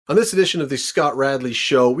On this edition of the Scott Radley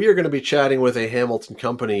Show, we are going to be chatting with a Hamilton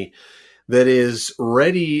company that is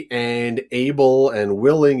ready and able and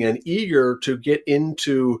willing and eager to get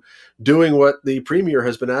into doing what the Premier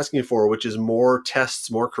has been asking for, which is more tests,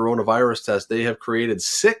 more coronavirus tests. They have created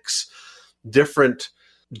 6 different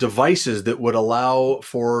devices that would allow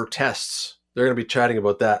for tests. They're going to be chatting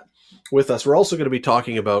about that with us. We're also going to be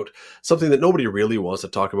talking about something that nobody really wants to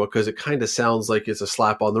talk about because it kind of sounds like it's a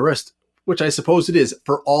slap on the wrist, which I suppose it is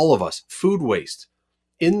for all of us. Food waste.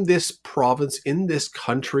 In this province, in this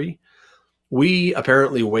country, we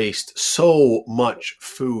apparently waste so much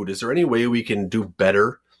food. Is there any way we can do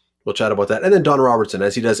better? We'll chat about that. And then Don Robertson,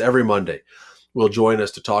 as he does every Monday, will join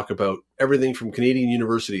us to talk about everything from Canadian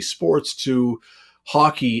University sports to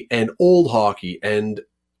hockey and old hockey and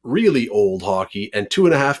really old hockey and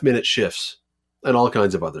 2.5-minute shifts and all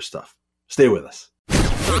kinds of other stuff. Stay with us.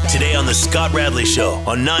 Today on the Scott Radley Show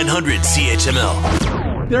on 900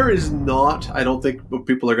 CHML. There is not, I don't think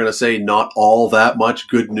people are going to say not all that much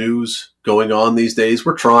good news going on these days.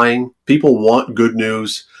 We're trying. People want good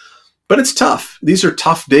news, but it's tough. These are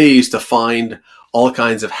tough days to find all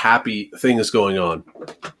kinds of happy things going on.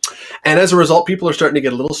 And as a result, people are starting to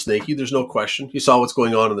get a little snaky. There's no question. You saw what's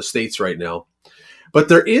going on in the States right now. But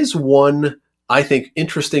there is one, I think,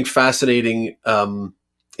 interesting, fascinating,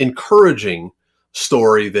 encouraging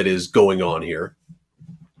story that is going on here.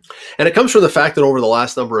 And it comes from the fact that over the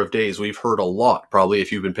last number of days, we've heard a lot, probably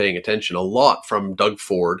if you've been paying attention, a lot from Doug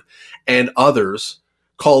Ford and others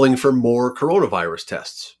calling for more coronavirus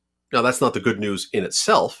tests. Now, that's not the good news in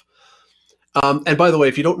itself. And by the way,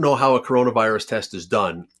 if you don't know how a coronavirus test is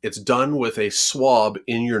done, it's done with a swab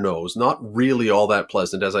in your nose. Not really all that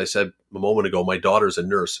pleasant. As I said a moment ago, my daughter's a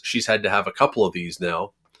nurse. She's had to have a couple of these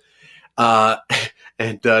now.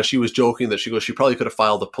 And she was joking that she probably could have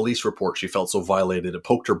filed a police report. She felt so violated. It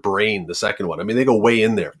poked her brain, the second one. I mean, they go way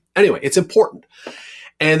in there. Anyway, it's important.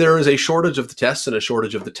 And there is a shortage of the tests and a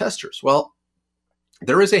shortage of the testers. Well,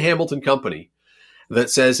 there is a Hamilton company that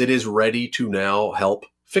says it is ready to now help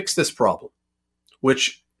fix this problem,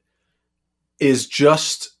 which is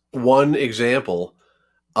just one example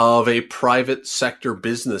of a private sector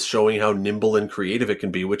business showing how nimble and creative it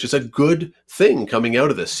can be, which is a good thing coming out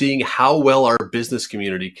of this, seeing how well our business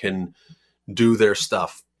community can do their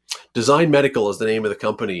stuff. Design Medical is the name of the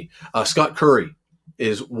company. Scott Currie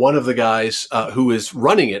is one of the guys who is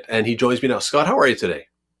running it, and he joins me now. Scott, how are you today?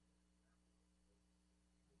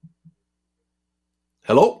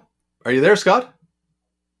 Hello? Are you there, Scott?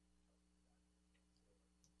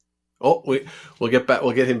 Oh, we'll get back.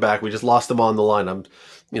 We'll get him back. We just lost him on the line.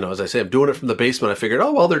 As I say, I'm doing it from the basement. I figured,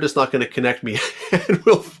 oh well, they're just not going to connect me, and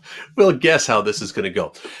we'll guess how this is going to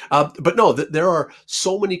go. But no, there are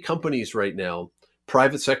so many companies right now,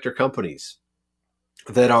 private sector companies,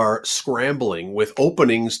 that are scrambling with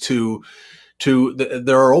openings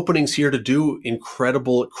there are openings here to do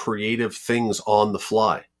incredible creative things on the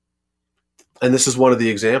fly. And this is one of the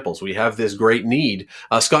examples. We have this great need.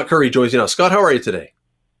 Scott Currie joins you now. Scott, how are you today?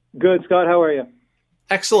 Good, Scott. How are you?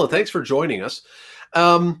 Excellent. Thanks for joining us.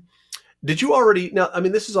 Did you already, now, I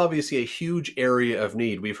mean, this is obviously a huge area of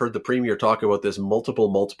need. We've heard the Premier talk about this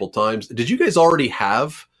multiple times. Did you guys already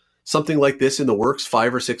have something like this in the works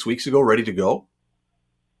 5 or 6 weeks ago, ready to go?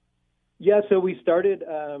 Yeah, so we started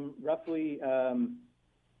roughly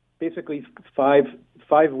basically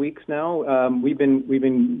five weeks now. We've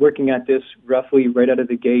been working at this roughly right out of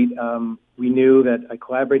the gate. We knew that I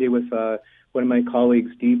collaborated with one of my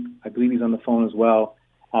colleagues, Deep. I believe he's on the phone as well.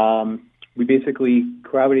 We basically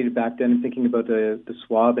collaborated back then in thinking about the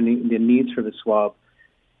swab and the needs for the swab.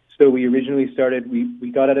 So we originally started,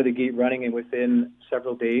 we got out of the gate running, and within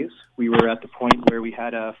several days, we were at the point where we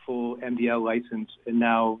had a full MDL license and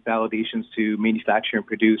now validations to manufacture and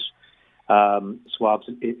produce swabs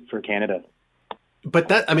for Canada. But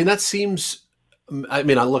that seems,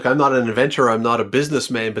 look, I'm not an inventor, I'm not a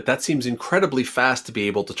businessman, but that seems incredibly fast to be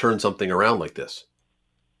able to turn something around like this.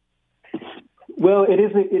 Well, it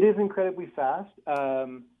is incredibly fast.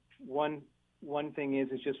 One thing is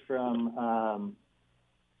just from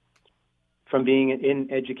being in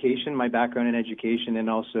education, my background in education, and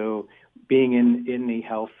also being in the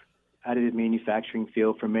health additive manufacturing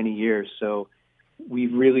field for many years. So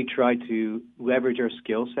we've really tried to leverage our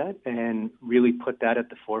skill set and really put that at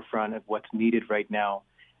the forefront of what's needed right now,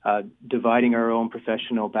 dividing our own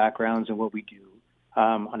professional backgrounds and what we do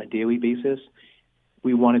on a daily basis.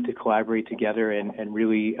 We wanted to collaborate together and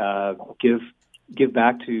really give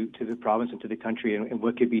back to the province and to the country and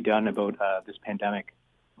what could be done about this pandemic.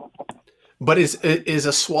 But is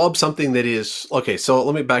a swab something that is okay? So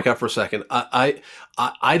let me back up for a second. I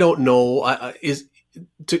don't know.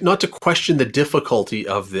 not to question the difficulty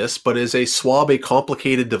of this, but is a swab a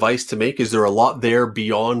complicated device to make? Is there a lot there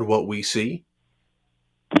beyond what we see?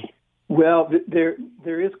 Well, there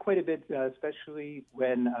is quite a bit, especially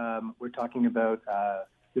when we're talking about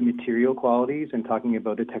the material qualities and talking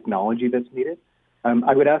about the technology that's needed.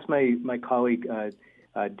 I would ask my colleague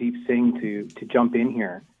Deep Singh to jump in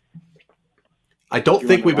here. I don't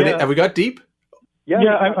think we've been. Have we got Deep? Yeah,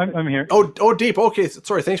 I'm here. Oh, Deep. Okay,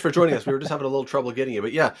 sorry. Thanks for joining us. We were just having a little trouble getting you,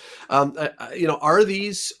 but yeah, are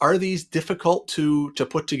these difficult to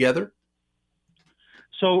put together?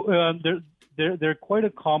 So they're quite a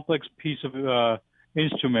complex piece of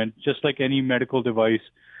instrument, just like any medical device.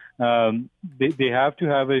 They have to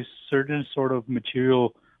have a certain sort of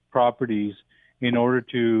material properties in order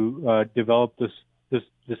to develop this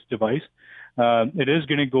device. It is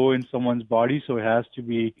going to go in someone's body, so it has to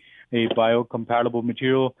be a biocompatible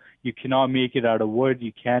material. You cannot make it out of wood.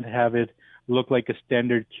 You can't have it look like a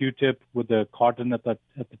standard Q-tip with the cotton at the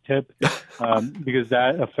tip, because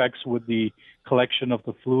that affects with the collection of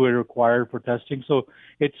the fluid required for testing. So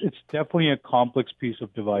it's definitely a complex piece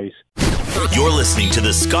of device. You're listening to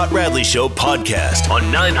the Scott Radley Show podcast on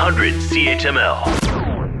 900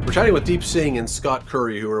 CHML. We're chatting with Deep Singh and Scott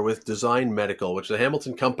Currie, who are with Design Medical, which is a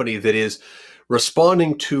Hamilton company that is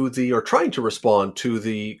responding to trying to respond to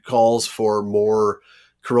the calls for more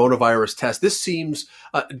coronavirus tests. This seems,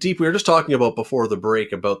 Deep, we were just talking about before the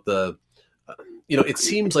break about it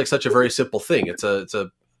seems like such a very simple thing. It's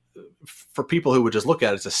a for people who would just look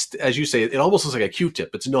at it, as you say, it almost looks like a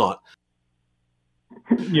Q-tip. It's not.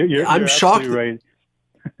 I'm shocked. Right.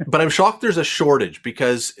 But I'm shocked there's a shortage,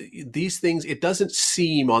 because these things, it doesn't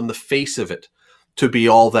seem on the face of it to be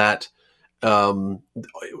all that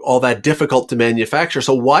difficult to manufacture.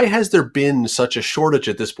 So why has there been such a shortage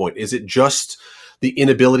at this point? Is it just the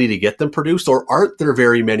inability to get them produced, or aren't there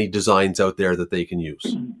very many designs out there that they can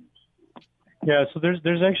use? Yeah, so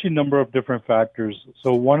there's actually a number of different factors.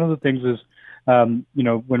 So one of the things is,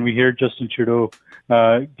 when we hear Justin Trudeau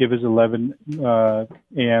give his 11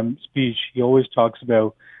 a.m. speech, he always talks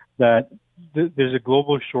about that there's a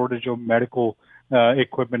global shortage of medical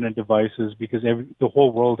equipment and devices, because the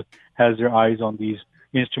whole world has their eyes on these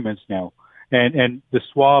instruments now. And the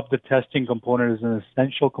swab, the testing component, is an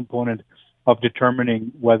essential component of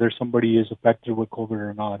determining whether somebody is affected with COVID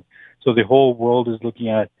or not. So the whole world is looking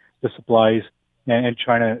at the supplies and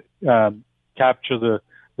trying to capture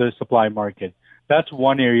the supply market. That's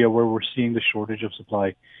one area where we're seeing the shortage of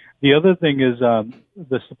supply. The other thing is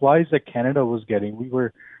the supplies that Canada was getting. We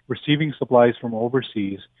were receiving supplies from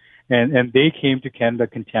overseas, and they came to Canada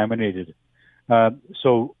contaminated.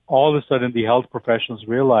 So all of a sudden, the health professionals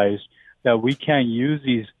realized that we can't use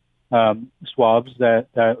these swabs that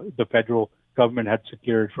the federal government had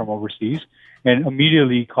secured from overseas, and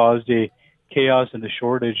immediately caused a chaos and a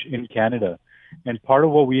shortage in Canada. And part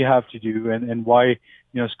of what we have to do, and why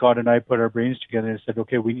Scott and I put our brains together and said,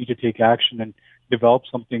 okay, we need to take action and develop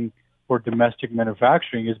something for domestic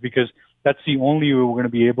manufacturing, is because that's the only way we're going to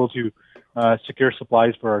be able to secure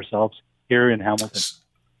supplies for ourselves here in Hamilton.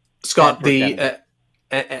 Scott,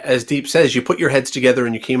 as Deep says, you put your heads together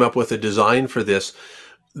and you came up with a design for this.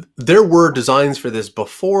 There were designs for this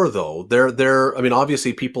before, though.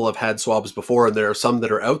 Obviously people have had swabs before, and there are some that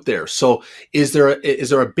are out there. So is there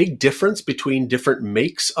a big difference between different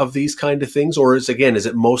makes of these kind of things, or is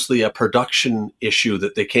it mostly a production issue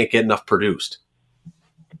that they can't get enough produced?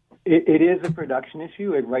 It is a production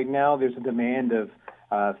issue. And right now there's a demand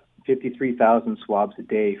of 53,000 swabs a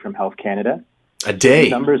day from Health Canada. A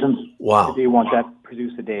day? Wow. They want that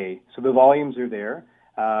produced a day. So the volumes are there.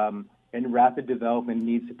 And rapid development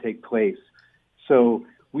needs to take place. So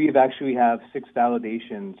we actually have 6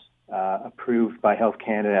 validations approved by Health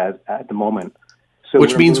Canada at the moment. So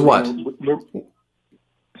which means what?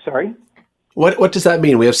 Sorry? What does that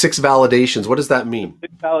mean? We have 6 validations. What does that mean?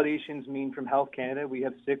 6 validations mean from Health Canada, we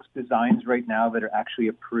have 6 designs right now that are actually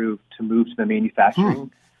approved to move to the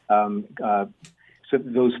manufacturing so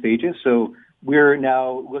those stages. So we're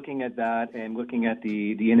now looking at that and looking at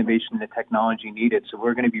the innovation and the technology needed. So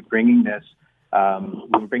we're going to be bringing this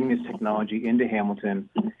technology into Hamilton,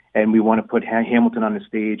 and we want to put Hamilton on the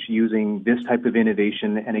stage using this type of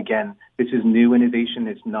innovation. And again, this is new innovation.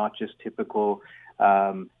 It's not just typical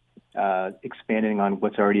expanding on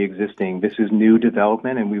what's already existing. This is new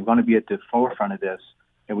development, and we want to be at the forefront of this.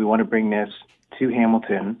 And we want to bring this to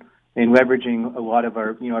Hamilton, and leveraging a lot of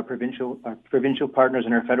our provincial partners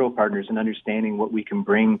and our federal partners, and understanding what we can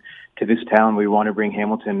bring to this town. We want to bring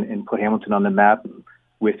Hamilton and put Hamilton on the map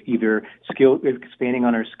with either expanding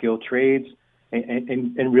on our skilled trades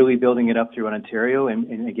and really building it up through Ontario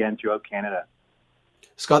and again throughout Canada.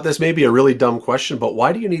 Scott, this may be a really dumb question, but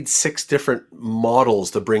why do you need 6 different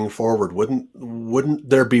models to bring forward? Wouldn't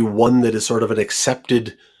there be one that is sort of an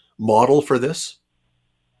accepted model for this?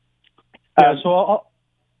 Yeah, so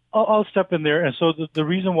I'll step in there. And so the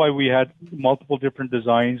reason why we had multiple different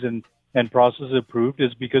designs and processes approved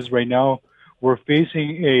is because right now we're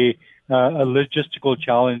facing a logistical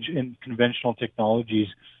challenge in conventional technologies.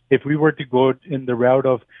 If we were to go in the route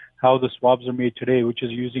of how the swabs are made today, which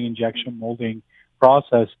is using injection molding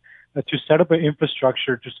process, to set up an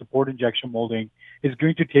infrastructure to support injection molding is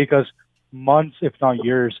going to take us months, if not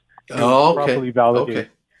years, to properly validate. Okay.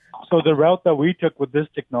 So the route that we took with this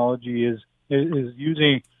technology is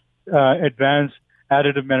using advanced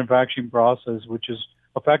additive manufacturing process, which is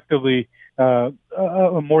effectively a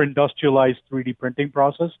more industrialized 3D printing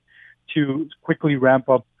process to quickly ramp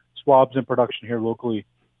up swabs in production here locally.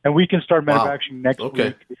 And we can start manufacturing next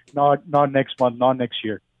week, not next month, not next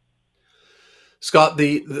year. Scott,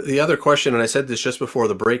 the other question, and I said this just before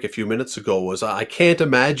the break a few minutes ago, was I can't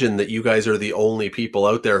imagine that you guys are the only people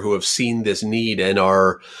out there who have seen this need and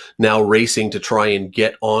are now racing to try and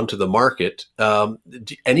get onto the market.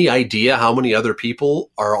 Any idea how many other people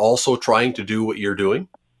are also trying to do what you're doing?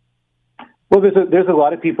 Well, there's a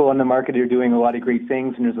lot of people on the market who are doing a lot of great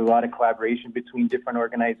things, and there's a lot of collaboration between different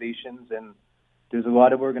organizations, and there's a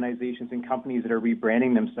lot of organizations and companies that are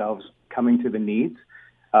rebranding themselves, coming to the needs.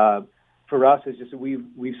 For us, it's just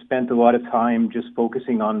we've spent a lot of time just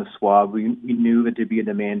focusing on the swab. We knew that there'd be a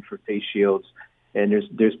demand for face shields, and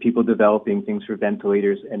there's people developing things for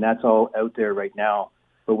ventilators, and that's all out there right now.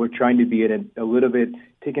 But we're trying to be a little bit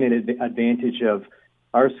taking advantage of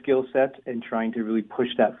our skill set and trying to really push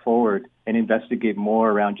that forward and investigate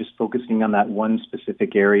more around just focusing on that one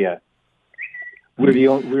specific area. We're the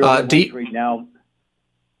only ones right now.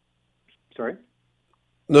 Sorry.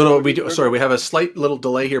 No, we do. Sorry, we have a slight little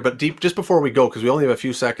delay here, but Deep, just before we go, because we only have a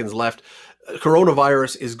few seconds left,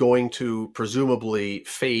 coronavirus is going to presumably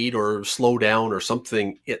fade or slow down or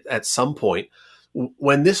something at some point.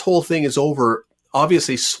 When this whole thing is over,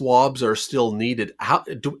 obviously swabs are still needed.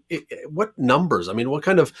 What numbers? I mean, what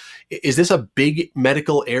kind of, is this a big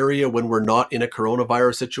medical area when we're not in a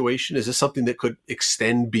coronavirus situation? Is this something that could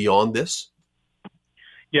extend beyond this?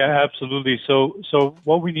 Yeah, absolutely. So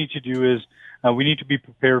what we need to do is, we need to be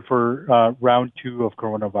prepared for round 2 of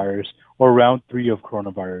coronavirus or round 3 of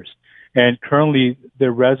coronavirus. And currently,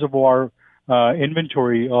 the reservoir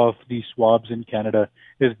inventory of these swabs in Canada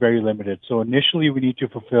is very limited. So initially, we need to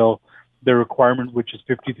fulfill the requirement, which is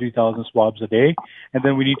 53,000 swabs a day. And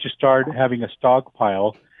then we need to start having a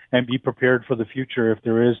stockpile and be prepared for the future if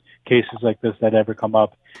there is cases like this that ever come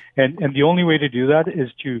up. And the only way to do that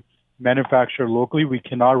is to manufacture locally. We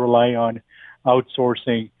cannot rely on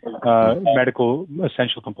outsourcing medical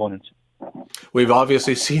essential components. We've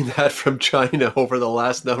obviously seen that from China over the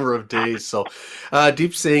last number of days. So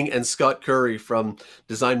Deep Singh and Scott Currie from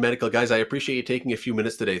Design Medical. Guys, I appreciate you taking a few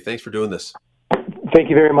minutes today. Thanks for doing this.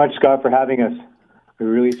 Thank you very much, Scott, for having us. We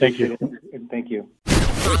really appreciate it. Thank you.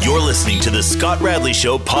 You're listening to the Scott Radley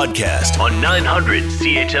Show podcast on 900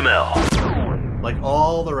 CHML. Like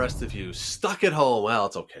all the rest of you, stuck at home. Well,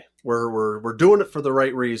 it's okay. We're doing it for the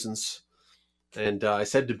right reasons. And I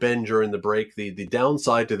said to Ben during the break, the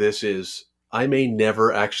downside to this is I may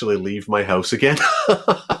never actually leave my house again.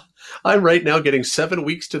 I'm right now getting 7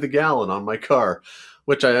 weeks to the gallon on my car,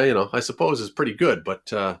 which I suppose is pretty good.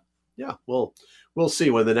 But yeah, we'll see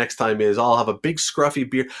when the next time is. I'll have a big scruffy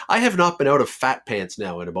beard. I have not been out of fat pants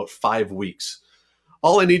now in about 5 weeks.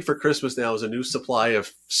 All I need for Christmas now is a new supply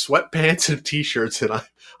of sweatpants and t-shirts, and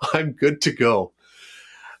I'm good to go.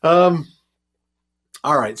 All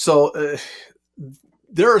right, so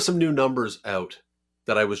there are some new numbers out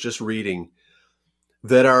that I was just reading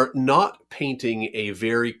that are not painting a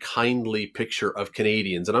very kindly picture of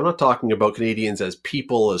Canadians. And I'm not talking about Canadians as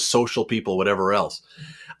people, as social people, whatever else.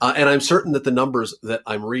 And I'm certain that the numbers that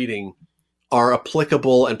I'm reading are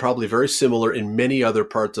applicable and probably very similar in many other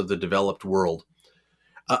parts of the developed world.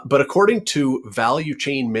 But according to Value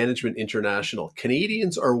Chain Management International,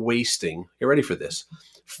 Canadians are wasting, get ready for this,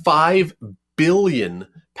 5 billion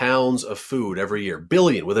pounds of food every year.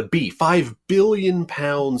 Billion with a B, 5 billion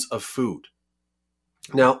pounds of food.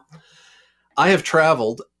 Now, I have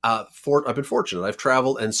traveled, I've been fortunate. I've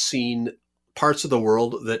traveled and seen parts of the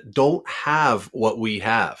world that don't have what we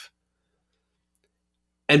have.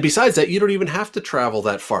 And besides that, you don't even have to travel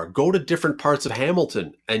that far. Go to different parts of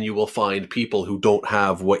Hamilton and you will find people who don't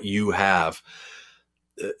have what you have.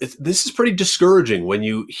 This is pretty discouraging when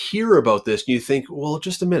you hear about this and you think, well,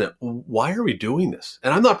 just a minute, why are we doing this?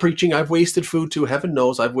 And I'm not preaching. I've wasted food too. Heaven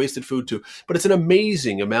knows I've wasted food too. But it's an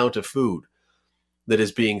amazing amount of food. that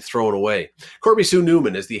is being thrown away. Corby Sue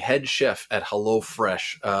Neumann is the head chef at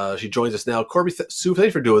HelloFresh. She joins us now. Corby Sue,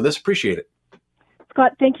 thanks for doing this. Appreciate it.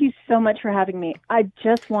 Scott, thank you so much for having me. I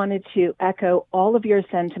just wanted to echo all of your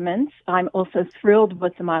sentiments. I'm also thrilled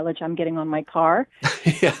with the mileage I'm getting on my car.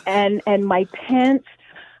 Yeah. And my pants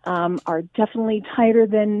are definitely tighter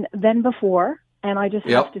than before. And I just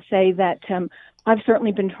have to say that I've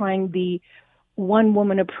certainly been trying the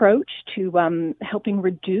one-woman approach to helping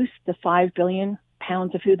reduce the 5 billion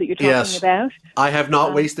pounds of food that you're talking about. I have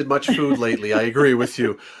not wasted much food lately. I agree with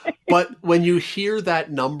you. But when you hear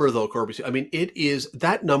that number, though, Corby, I mean,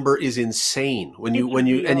 that number is insane. When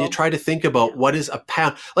you try to think about what is a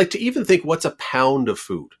pound, like to even think what's a pound of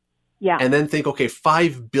food. Yeah. And then think, okay,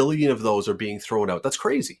 5 billion of those are being thrown out. That's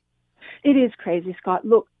crazy. It is crazy, Scott.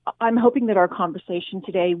 Look, I'm hoping that our conversation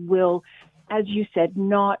today will, as you said,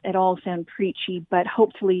 not at all sound preachy, but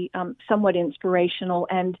hopefully somewhat inspirational.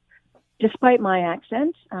 And despite my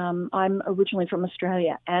accent, I'm originally from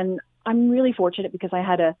Australia, and I'm really fortunate because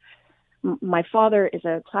my father is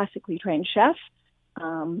a classically trained chef,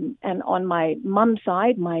 and on my mum's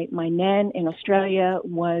side, my nan in Australia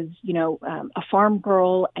was, a farm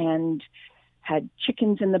girl and had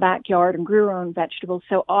chickens in the backyard and grew her own vegetables.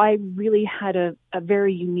 So I really had a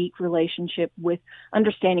very unique relationship with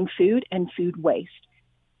understanding food and food waste.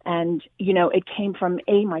 And, it came from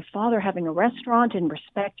my father having a restaurant and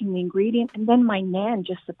respecting the ingredient, and then my nan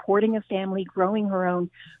just supporting a family, growing her own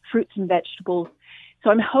fruits and vegetables. So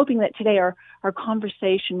I'm hoping that today our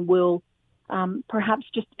conversation will perhaps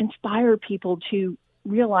just inspire people to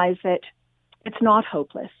realize that it's not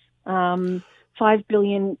hopeless. 5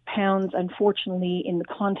 billion pounds, unfortunately, in the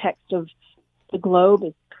context of the globe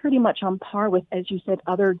is pretty much on par with, as you said,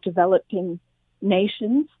 other developing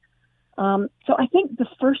nations. So I think the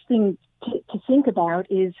first thing to think about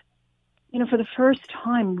is, for the first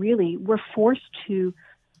time, really, we're forced to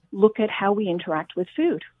look at how we interact with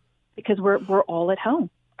food because we're all at home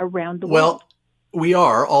around the world. Well, we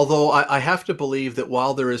are, although I have to believe that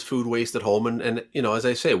while there is food waste at home, and as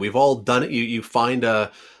I say, we've all done it. You find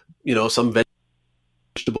some vegetable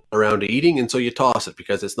around eating, and so you toss it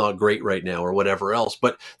because it's not great right now or whatever else.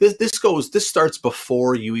 But this starts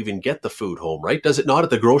before you even get the food home, right? Does it not at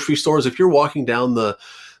the grocery stores? If you're walking down the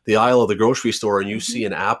aisle of the grocery store and you see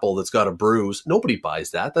an apple that's got a bruise, nobody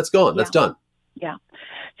buys that. That's gone. Yeah. That's done. Yeah.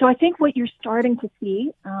 So I think what you're starting to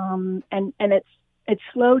see, and it's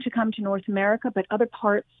slow to come to North America, but other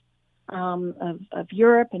parts of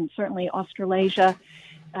Europe and certainly Australasia,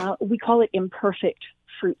 we call it imperfect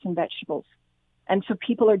fruits and vegetables. And so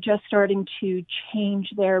people are just starting to change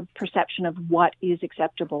their perception of what is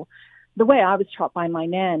acceptable. The way I was taught by my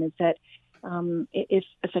nan is that if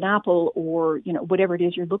an apple or whatever it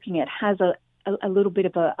is you're looking at has a little bit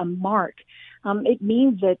of a mark, it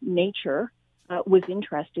means that nature was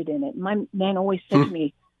interested in it. My nan always said to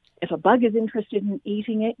me, if a bug is interested in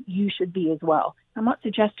eating it, you should be as well. I'm not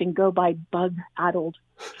suggesting go buy bug-addled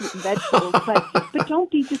fruit and vegetables, but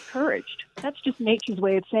don't be discouraged. That's just nature's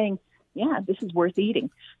way of saying, yeah, this is worth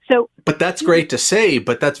eating. But that's great to say,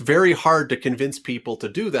 but that's very hard to convince people to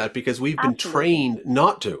do that because we've been trained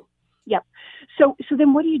not to. Yep. So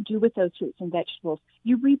then what do you do with those fruits and vegetables?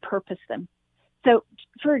 You repurpose them. So,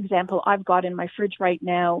 for example, I've got in my fridge right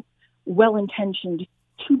now, well-intentioned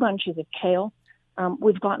 2 bunches of kale.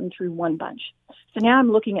 We've gotten through 1 bunch. So now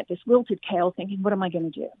I'm looking at this wilted kale thinking, what am I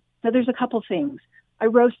going to do? So there's a couple things. I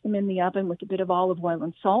roast them in the oven with a bit of olive oil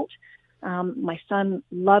and salt. My son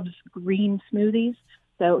loves green smoothies,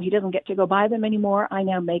 so he doesn't get to go buy them anymore. I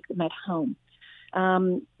now make them at home.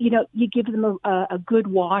 You give them a good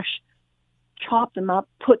wash, chop them up,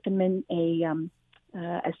 put them in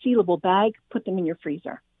a sealable bag, put them in your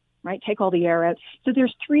freezer, right? Take all the air out. So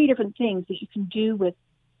there's 3 different things that you can do with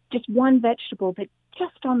just one vegetable that's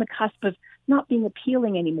just on the cusp of not being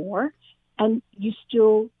appealing anymore, and you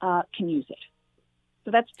still can use it.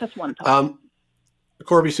 So that's one thought.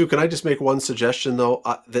 Corby Sue, can I just make one suggestion, though?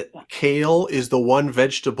 Kale is the one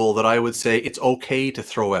vegetable that I would say it's okay to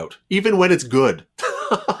throw out, even when it's good.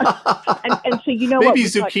 and so maybe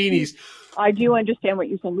zucchinis. I do understand what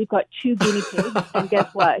you're saying. We've got 2 guinea pigs, and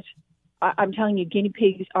guess what? I'm telling you, guinea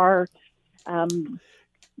pigs are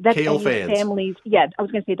that's kale any fans. Families. Yeah, I was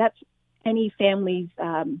going to say that's any family's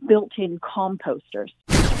built-in composters.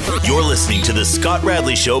 You're listening to the Scott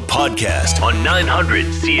Radley Show podcast on 900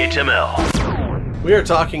 CHML. We are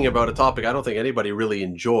talking about a topic I don't think anybody really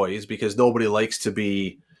enjoys because nobody likes to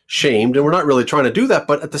be shamed, and we're not really trying to do that.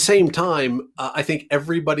 But at the same time, I think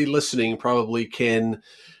everybody listening probably can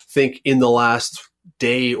think in the last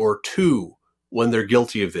day or 2 when they're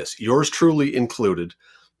guilty of this, yours truly included,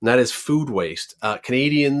 and that is food waste.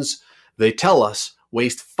 Canadians they tell us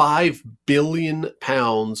waste 5 billion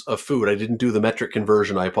pounds of food. I didn't do the metric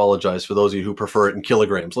conversion. I apologize for those of you who prefer it in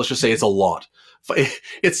kilograms. Let's just say it's a lot.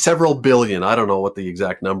 It's several billion. I don't know what the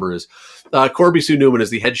exact number is. Corby Sue Neumann is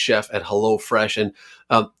the head chef at HelloFresh.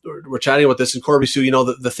 And we're chatting about this. And Corby Sue,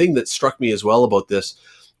 the thing that struck me as well about this,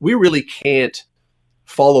 we really can't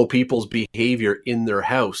follow people's behavior in their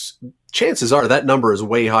house. Chances are that number is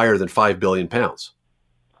way higher than 5 billion pounds.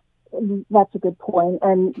 That's a good point.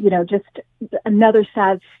 And, just another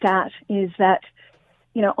sad stat is that,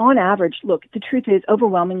 on average, look, the truth is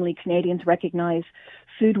overwhelmingly Canadians recognize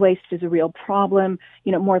food waste is a real problem.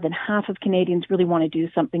 More than half of Canadians really want to do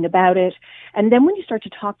something about it. And then when you start to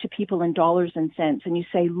talk to people in dollars and cents and you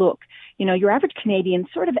say, look, your average Canadian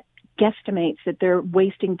sort of guesstimates that they're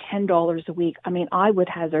wasting $10 a week. I mean, I would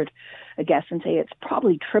hazard a guess and say it's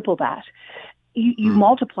probably triple that. You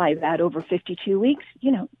multiply that over 52 weeks,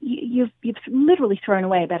 you've literally thrown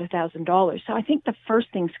away about $1,000. So I think the first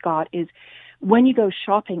thing, Scott, is when you go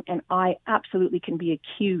shopping, and I absolutely can be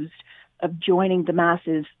accused of joining the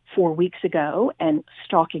masses 4 weeks ago and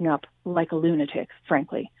stocking up like a lunatic,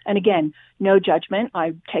 frankly. And again, no judgment.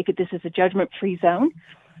 I take it this is a judgment-free zone.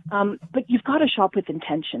 But you've got to shop with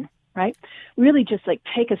intention, right? Really just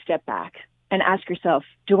take a step back and ask yourself,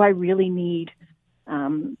 do I really need,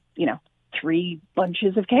 3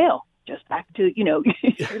 bunches of kale? Just back to, your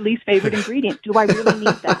least favorite ingredient. Do I really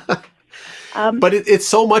need that? But it's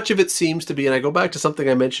so much of it seems to be, and I go back to something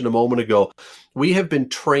I mentioned a moment ago, we have been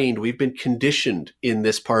trained, we've been conditioned in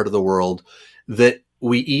this part of the world that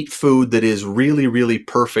we eat food that is really, really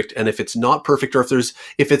perfect. And if it's not perfect, or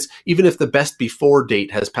even if the best before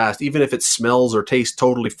date has passed, even if it smells or tastes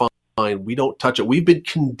totally fine, we don't touch it. We've been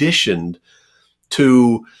conditioned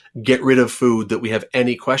to get rid of food that we have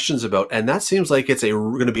any questions about. And that seems like it's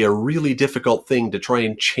going to be a really difficult thing to try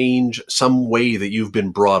and change some way that you've been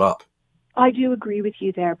brought up. I do agree with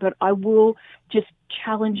you there, but I will just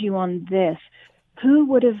challenge you on this. Who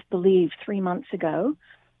would have believed 3 months ago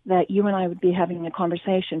that you and I would be having a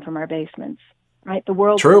conversation from our basements, right? The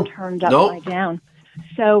world's been turned upside down.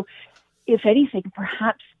 So if anything,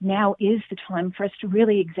 perhaps now is the time for us to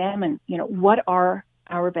really examine, what are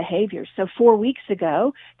our behaviors. So 4 weeks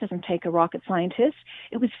ago, it doesn't take a rocket scientist,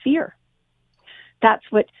 it was fear. That's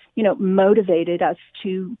what, motivated us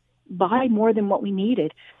to buy more than what we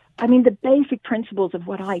needed. I mean, the basic principles of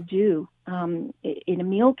what I do in a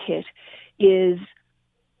meal kit is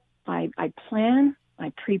I plan,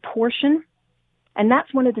 I pre-portion, and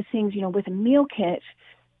that's one of the things, with a meal kit,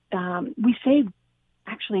 we save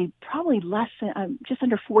actually probably less than just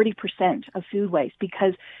under 40% of food waste,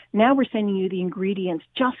 because now we're sending you the ingredients,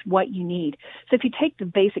 just what you need. So if you take the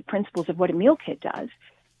basic principles of what a meal kit does,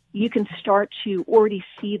 you can start to already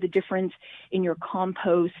see the difference in your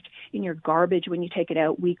compost, in your garbage when you take it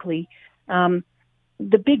out weekly.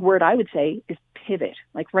 The big word I would say is pivot.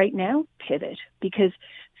 Like right now, pivot, because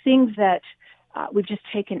things that we've just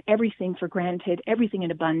taken everything for granted, everything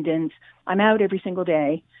in abundance. I'm out every single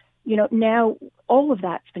day. Now all of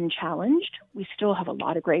that's been challenged. We still have a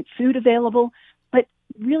lot of great food available, but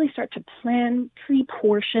really start to plan,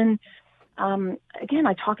 pre-portion. Again,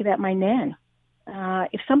 I talk about my nan.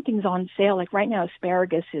 If something's on sale, like right now,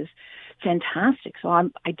 asparagus is fantastic. So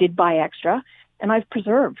I did buy extra, and I've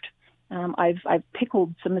preserved. I've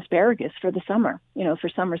pickled some asparagus for the summer, for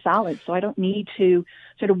summer salads. So I don't need to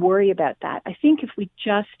sort of worry about that. I think if we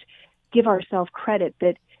just give ourselves credit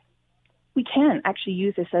that we can actually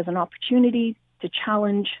use this as an opportunity to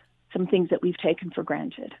challenge some things that we've taken for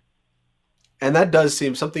granted. And that does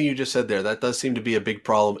seem, something you just said there, that does seem to be a big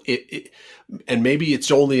problem. And maybe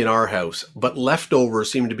it's only in our house, but leftovers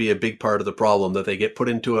seem to be a big part of the problem, that they get put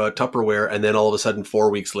into a Tupperware and then all of a sudden 4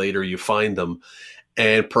 weeks later you find them.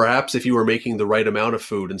 And perhaps if you were making the right amount of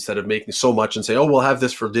food, instead of making so much and say, oh, we'll have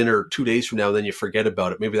this for dinner 2 days from now, and then you forget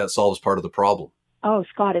about it, maybe that solves part of the problem. Oh,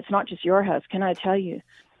 Scott, it's not just your house. Can I tell you?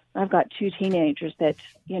 I've got 2 teenagers that,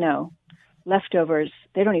 leftovers,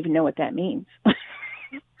 they don't even know what that means.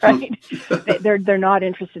 Right? They're not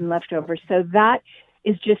interested in leftovers. So that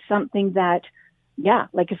is just something that,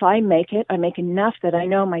 like if I make it, I make enough that I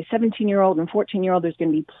know my 17-year-old and 14-year-old, there's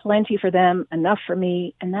going to be plenty for them, enough for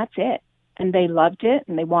me, and that's it. And they loved it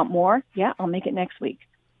and they want more. Yeah, I'll make it next week,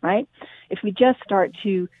 right? If we just start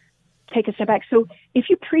to take a step back. So if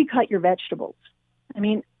you pre-cut your vegetables,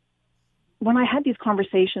 when I had these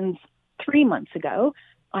conversations 3 months ago,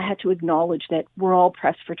 I had to acknowledge that we're all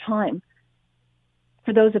pressed for time.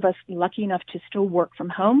 For those of us lucky enough to still work from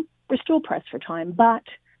home, we're still pressed for time, but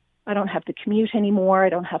I don't have to commute anymore. I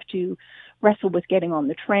don't have to wrestle with getting on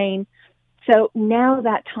the train. So now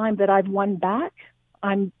that time that I've won back,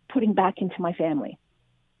 I'm putting back into my family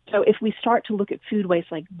So if we start to look at food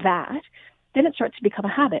waste like that, then it starts to become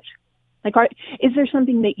a habit. Like, is there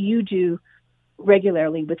something that you do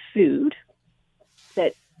regularly with food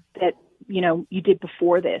that you did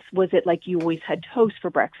before this? Was it like you always had toast for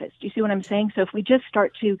breakfast? Do you see what I'm saying? So if we just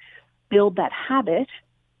start to build that habit,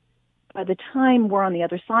 by the time we're on the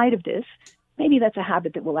other side of this, maybe that's a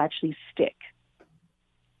habit that will actually stick.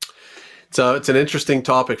 So it's an interesting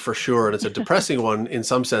topic for sure, and it's a depressing one in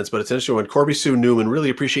some sense, but it's an interesting one. Corby Sue Neumann, really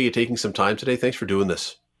appreciate you taking some time today. Thanks for doing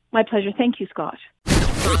this. My pleasure. Thank you, Scott.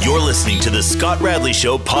 You're listening to the Scott Radley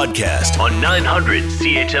Show podcast on 900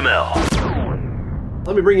 CHML.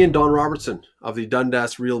 Let me bring in Don Robertson of the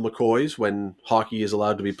Dundas Real McCoys when hockey is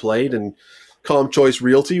allowed to be played, and ComChoice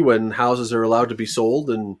Realty when houses are allowed to be sold,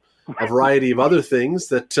 and a variety of other things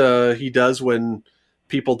that he does when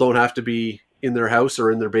people don't have to be in their house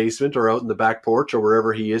or in their basement or out in the back porch or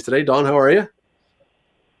wherever he is today. Don, how are you?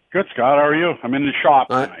 Good, Scott. How are you? I'm in the shop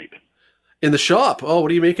tonight. In the shop? Oh,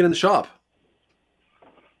 what are you making in the shop?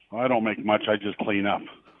 I don't make much. I just clean up.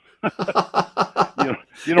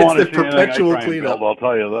 you don't want to see perpetual anything I cleanup. I'll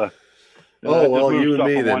tell you that. Oh, well, you and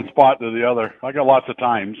me from then. One spot to the other. I got lots of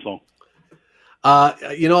time, so.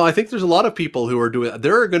 I think there's a lot of people who are doing.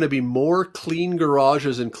 There are going to be more clean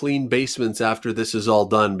garages and clean basements after this is all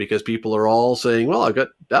done, because people are all saying, "Well,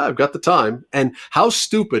 I've got the time." And how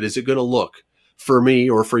stupid is it going to look for me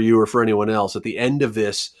or for you or for anyone else at the end of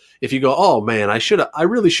this if you go, "Oh man, I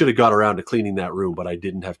really should have got around to cleaning that room, but I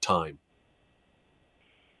didn't have time."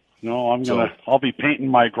 No, I'll be painting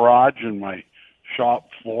my garage and my shop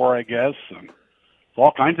floor, I guess, and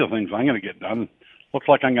all kinds of things I'm going to get done. Looks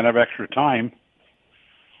like I'm going to have extra time.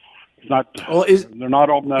 It's not. Well, they're not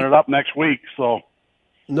opening it up next week, so.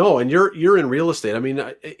 No, and you're in real estate. I mean,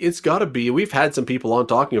 it's got to be. We've had some people on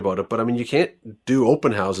talking about it, but I mean, you can't do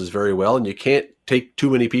open houses very well, and you can't take too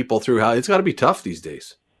many people through. It's got to be tough these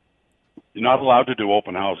days. You're not allowed to do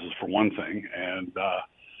open houses for one thing, and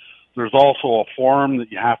there's also a form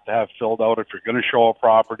that you have to have filled out if you're going to show a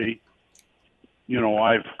property.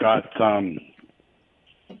 I've got a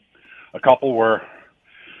couple where.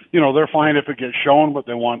 They're fine if it gets shown, but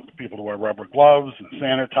they want people to wear rubber gloves and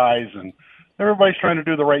sanitize, and everybody's trying to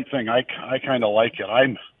do the right thing. I kind of like it.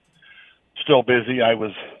 I'm still busy. I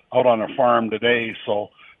was out on a farm today, so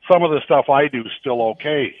some of the stuff I do is still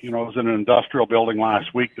okay. I was in an industrial building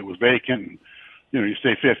last week that was vacant, and, you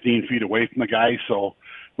stay 15 feet away from the guy. So,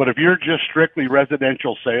 but if you're just strictly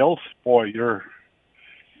residential sales, boy,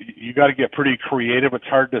 you got to get pretty creative. It's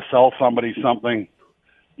hard to sell somebody something,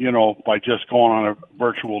 by just going on a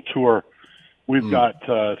virtual tour. We've got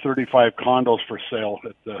 35 condos for sale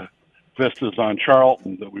at the Vistas on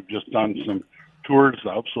Charlton that we've just done some tours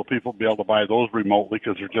of, so people will be able to buy those remotely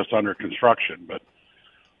because they're just under construction. But,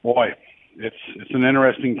 boy, it's an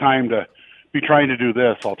interesting time to be trying to do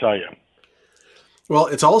this, I'll tell you. Well,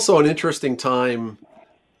 it's also an interesting time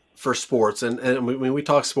for sports, and we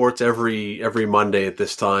talk sports every Monday at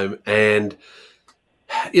this time, and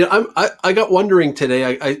I got wondering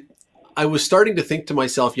today. I was starting to think to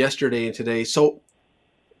myself yesterday and today. So,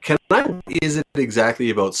 is it exactly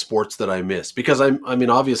about sports that I miss? Because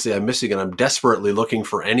obviously I'm missing, and I'm desperately looking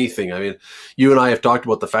for anything. I mean, you and I have talked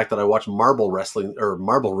about the fact that I watched marble racing.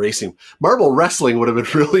 Marble wrestling would have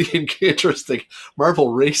been really interesting.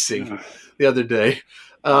 Marble racing the other day.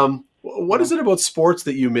 What is it about sports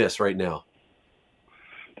that you miss right now?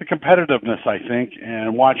 The competitiveness, I think,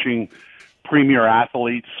 and watching premier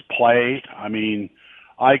athletes play. I mean,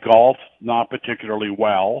 I golf not particularly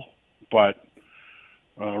well, but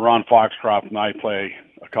Ron Foxcroft and I play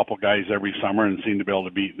a couple guys every summer and seem to be able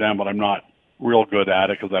to beat them, but I'm not real good at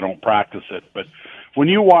it because I don't practice it. But when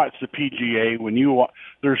you watch the PGA,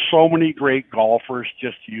 there's so many great golfers,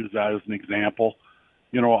 just to use that as an example.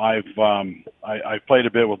 I've played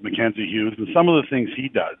a bit with Mackenzie Hughes, and some of the things he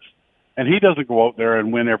does. And he doesn't go out there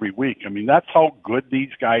and win every week. I mean, that's how good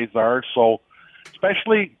these guys are. So,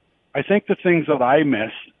 especially, I think the things that I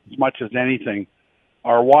miss as much as anything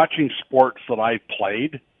are watching sports that I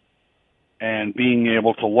played and being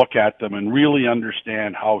able to look at them and really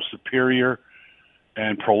understand how superior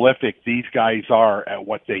and prolific these guys are at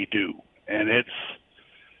what they do. And it's,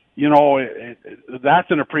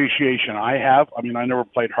 that's an appreciation I have. I mean, I never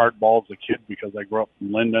played hardball as a kid because I grew up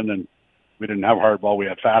in Linden and we didn't have hardball, we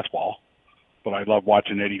had fastball. But I loved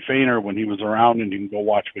watching Eddie Feiner when he was around, and you can go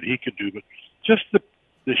watch what he could do. But just the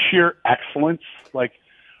sheer excellence, like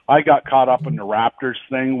I got caught up in the Raptors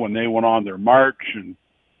thing when they went on their march and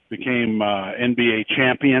became NBA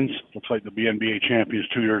champions. Looks like they'll be NBA champions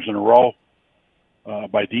 2 years in a row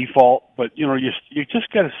by default. But, you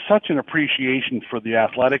just get such an appreciation for the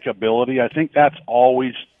athletic ability. I think that's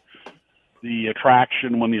always the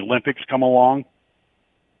attraction when the Olympics come along.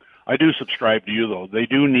 I do subscribe to you, though. They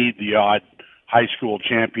do need the odd high school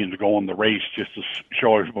champion to go in the race just to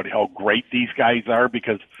show everybody how great these guys are,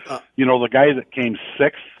 because, the guy that came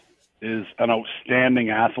sixth is an outstanding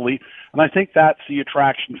athlete. And I think that's the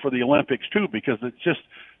attraction for the Olympics, too, because it's just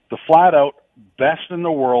the flat-out best in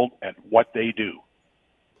the world at what they do.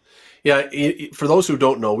 Yeah, for those who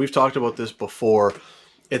don't know, we've talked about this before.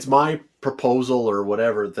 It's my proposal or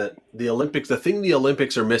whatever that the Olympics, the thing the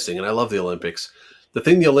Olympics are missing, and I love the Olympics, the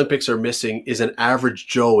thing the Olympics are missing is an average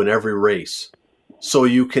Joe in every race. So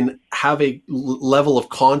you can have a level of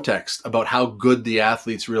context about how good the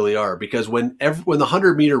athletes really are. Because when the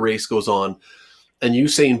 100-meter race goes on and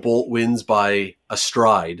Usain Bolt wins by a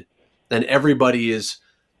stride and everybody is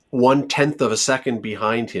 1/10 of a second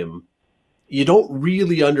behind him, you don't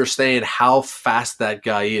really understand how fast that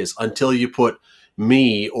guy is until you put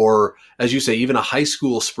me or, as you say, even a high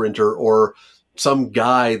school sprinter or some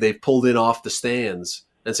guy they've pulled in off the stands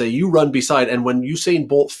and say, you run beside. And when Usain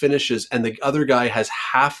Bolt finishes and the other guy has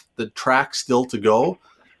half the track still to go,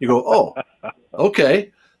 you go, oh,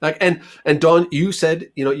 okay. Like, and Don, you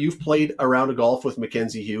said, you've played a round of golf with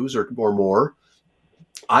Mackenzie Hughes or more.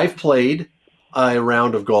 I've played a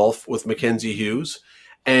round of golf with Mackenzie Hughes.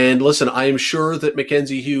 And listen, I am sure that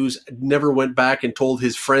Mackenzie Hughes never went back and told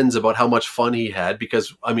his friends about how much fun he had,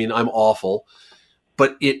 because, I'm awful.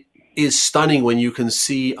 But it is stunning when you can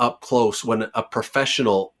see up close when a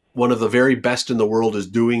professional, one of the very best in the world, is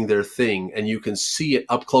doing their thing, and you can see it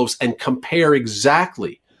up close and compare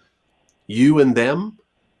exactly you and them.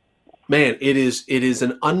 Man, it is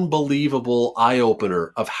an unbelievable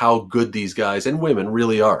eye-opener of how good these guys and women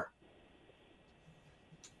really are.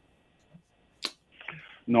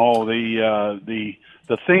 No, the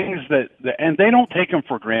things and they don't take them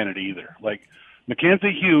for granted either. Like,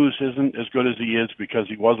 Mackenzie Hughes isn't as good as he is because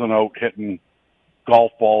he wasn't out hitting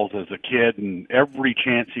golf balls as a kid, and every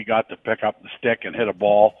chance he got to pick up the stick and hit a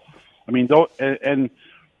ball. And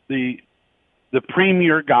the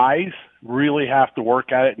premier guys really have to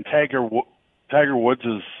work at it. And Tiger Woods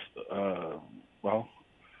is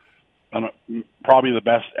probably the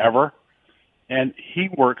best ever, and he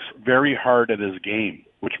works very hard at his game,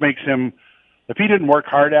 which makes him. If he didn't work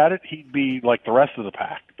hard at it, he'd be like the rest of the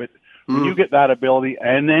pack. But when you get that ability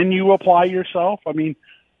and then you apply yourself,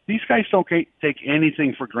 these guys don't take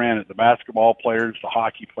anything for granted. The basketball players, the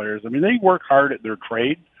hockey players, they work hard at their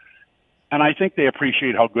trade, and I think they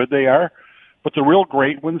appreciate how good they are. But the real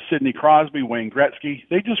great ones, Sidney Crosby, Wayne Gretzky,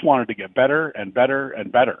 they just wanted to get better and better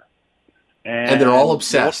and better. And they're all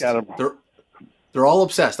obsessed. They're all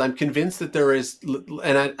obsessed. I'm convinced that there is,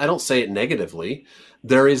 and I don't say it negatively,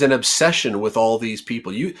 there is an obsession with all these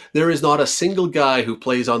people. There is not a single guy who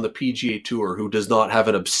plays on the PGA Tour who does not have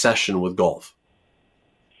an obsession with golf.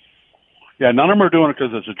 Yeah, none of them are doing it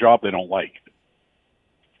because it's a job they don't like.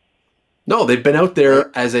 No, they've been out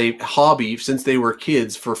there as a hobby since they were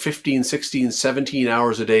kids for 15, 16, 17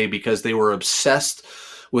 hours a day because they were obsessed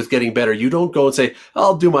with getting better. You don't go and say,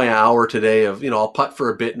 I'll do my hour today of, I'll putt for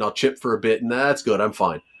a bit and I'll chip for a bit and that's good, I'm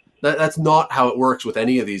fine. That's not how it works with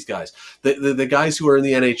any of these guys. The guys who are in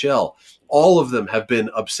the NHL, all of them have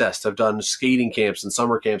been obsessed, have done skating camps and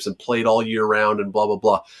summer camps and played all year round and blah, blah,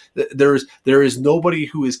 blah. There is nobody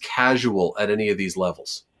who is casual at any of these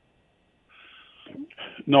levels.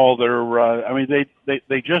 No, they're,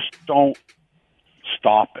 they just don't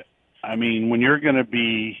stop it. When you're going to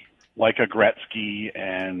be like a Gretzky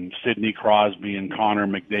and Sidney Crosby and Connor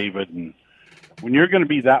McDavid, and when you're going to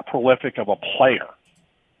be that prolific of a player,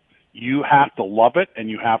 you have to love it and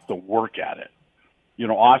you have to work at it.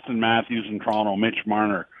 Austin Matthews in Toronto, Mitch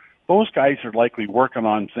Marner, those guys are likely working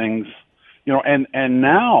on things, and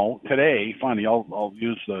now today, funny, I'll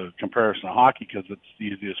use the comparison to hockey because it's the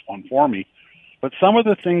easiest one for me, but some of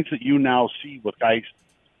the things that you now see with guys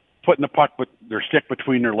putting the puck with their stick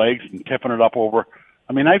between their legs and tipping it up over,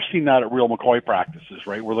 I've seen that at real McCoy practices,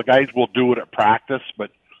 right, where the guys will do it at practice,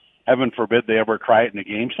 but heaven forbid they ever try it in a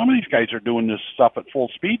game. Some of these guys are doing this stuff at full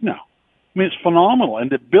speed now. It's phenomenal. And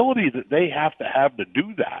the ability that they have to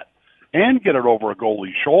do that and get it over a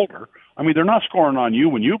goalie's shoulder. They're not scoring on you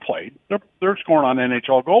when you played. They're scoring on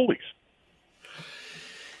NHL goalies.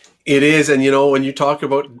 It is. And, when you talk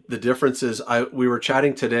about the differences, we were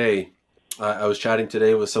chatting today. I was chatting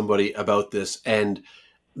today with somebody about this, and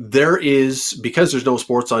there is, because there's no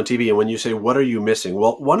sports on TV, and when you say, what are you missing?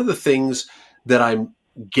 Well, one of the things that I'm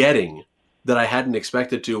getting that I hadn't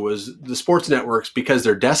expected to was the sports networks, because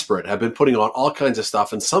they're desperate, have been putting on all kinds of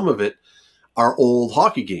stuff, and some of it are old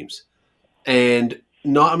hockey games. And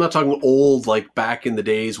I'm not talking old like back in the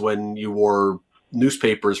days when you wore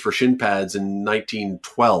newspapers for shin pads in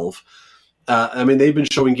 1912. I mean, they've been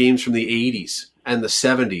showing games from the 80s and the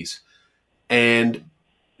 70s. And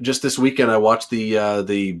just this weekend, I watched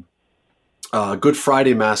the Good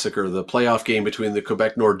Friday Massacre, the playoff game between the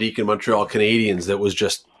Quebec Nordiques and Montreal Canadiens. That was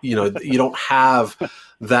just, you don't have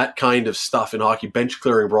that kind of stuff in hockey, bench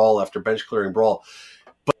clearing brawl after bench clearing brawl.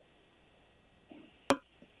 But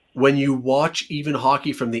when you watch even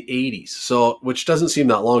hockey from the 80s, which doesn't seem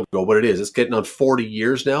that long ago, but it is, it's getting on 40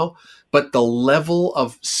 years now. But the level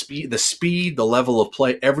of speed, the level of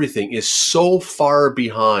play, everything is so far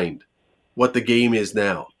behind what the game is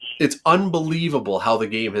now. It's unbelievable how the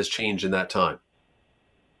game has changed in that time.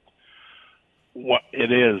 What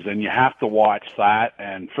it is, and you have to watch that.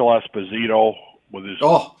 And Phil Esposito with his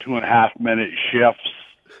 2.5 minute shifts,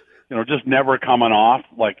 just never coming off.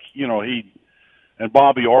 Like, he and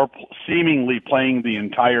Bobby Orr seemingly playing the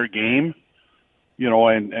entire game,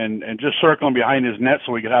 and just circling behind his net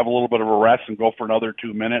so he could have a little bit of a rest and go for another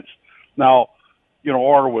 2 minutes. Now,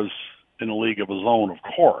 Orr was in a league of his own, of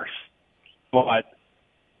course, but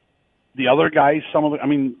the other guys,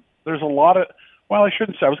 there's a lot of, well, I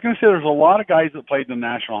shouldn't say, I was going to say there's a lot of guys that played in the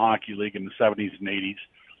National Hockey League in the 70s and 80s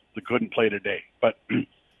that couldn't play today. But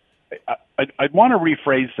I'd want to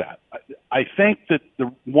rephrase that. I think that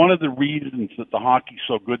one of the reasons that the hockey's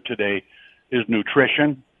so good today is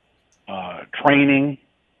nutrition, training,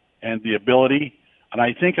 and the ability. And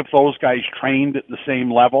I think if those guys trained at the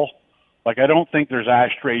same level, like I don't think there's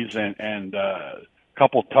ashtrays and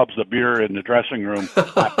couple tubs of beer in the dressing room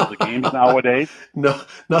after the games nowadays. No,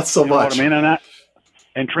 not so much. What I mean?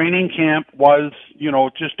 And training camp was,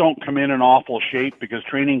 just don't come in awful shape, because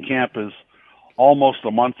training camp is almost a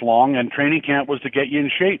month long, and training camp was to get you in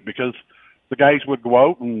shape, because the guys would go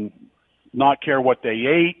out and not care what they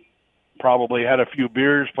ate, probably had a few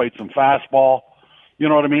beers, played some fastball. You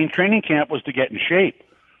know what I mean? Training camp was to get in shape.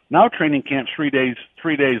 Now training camp's 3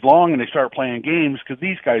 days long, and they start playing games because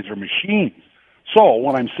these guys are machines. So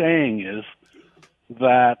what I'm saying is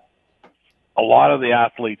that a lot of the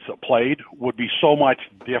athletes that played would be so much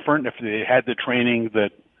different if they had the training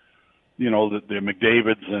that, that the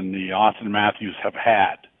McDavids and the Austin Matthews have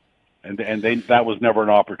had. And that was never an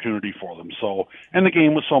opportunity for them. So, and the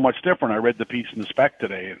game was so much different. I read the piece in the Spec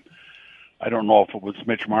today, and I don't know if it was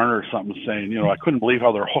Mitch Marner or something saying, I couldn't believe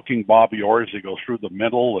how they're hooking Bobby Orr as they go through the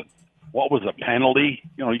middle, and what was a penalty?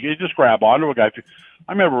 You just grab onto a guy.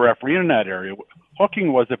 I remember refereeing in that area.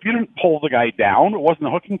 Hooking was, if you didn't pull the guy down, it wasn't a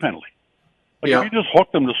hooking penalty. If you just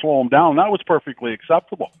hooked him to slow him down, that was perfectly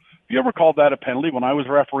acceptable. If you ever called that a penalty when I was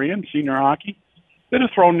refereeing senior hockey, they'd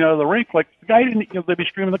have thrown you out of the rink. Like, the guy didn't, they'd be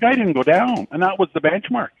screaming, the guy didn't go down. And that was the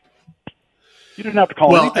benchmark. You didn't have to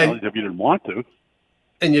call any penalties if you didn't want to.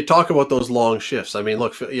 And you talk about those long shifts. I mean,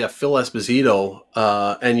 look, Phil Esposito,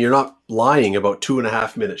 and you're not lying about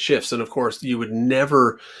 2.5 minute shifts. And of course, you would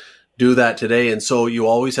never do that today. And so you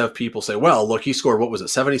always have people say, well, look, he scored,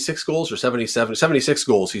 76 goals or 77? 76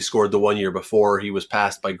 goals he scored the 1 year before he was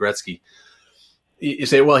passed by Gretzky. You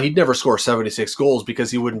say, well, he'd never score 76 goals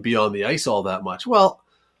because he wouldn't be on the ice all that much. Well,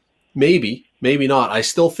 maybe not. I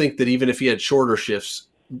still think that even if he had shorter shifts,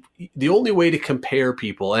 the only way to compare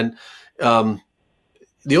people, and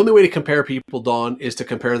the only way to compare people, Don, is to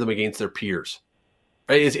compare them against their peers.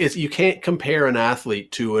 Right? You can't compare an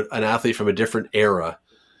athlete to an athlete from a different era.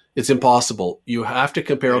 It's impossible. You have to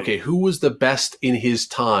compare, okay, who was the best in his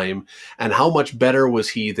time and how much better was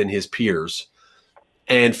he than his peers?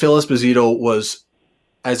 And Phil Esposito was,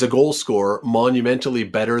 as a goal scorer, monumentally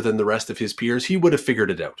better than the rest of his peers. He would have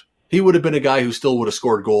figured it out. He would have been a guy who still would have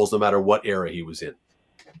scored goals no matter what era he was in.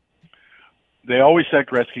 They always said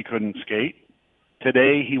Gretzky couldn't skate.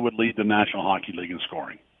 Today, he would lead the National Hockey League in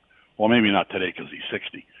scoring. Well, maybe not today because he's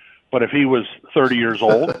 60. But if he was 30 years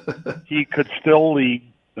old, he could still lead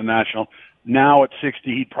the National. Now at 60,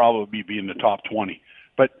 he'd probably be in the top 20.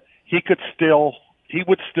 But he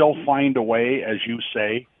would still find a way, as you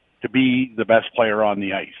say, to be the best player on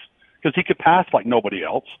the ice. Because he could pass like nobody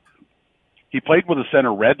else. He played with a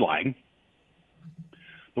center red line.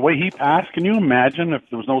 The way he passed, can you imagine if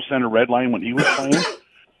there was no center red line when he was playing?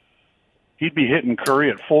 He'd be hitting Currie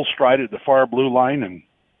at full stride at the far blue line.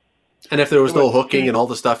 And if there was no hooking and all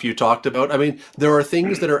the stuff you talked about, I mean, there are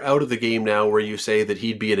things that are out of the game now where you say that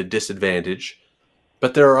he'd be at a disadvantage.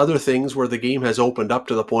 But there are other things where the game has opened up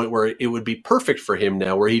to the point where it would be perfect for him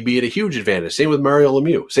now, where he'd be at a huge advantage. Same with Mario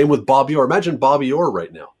Lemieux. Same with Bobby Orr. Imagine Bobby Orr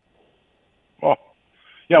right now. Well,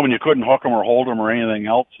 yeah, when you couldn't hook him or hold him or anything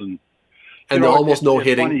else. And almost no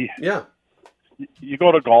hitting. Funny. Yeah. You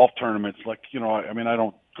go to golf tournaments, like, I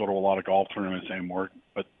don't go to a lot of golf tournaments anymore,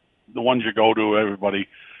 but the ones you go to, everybody,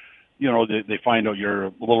 they find out you're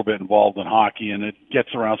a little bit involved in hockey, and it gets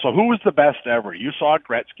around. So who was the best ever? You saw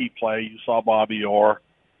Gretzky play. You saw Bobby Orr,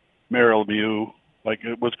 Mario Lemieux. Like,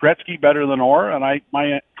 was Gretzky better than Orr? And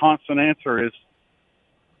my constant answer is,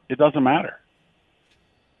 it doesn't matter.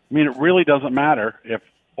 I mean, it really doesn't matter if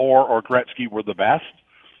Orr or Gretzky were the best,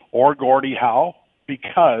 or Gordie Howe,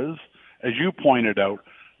 because, as you pointed out,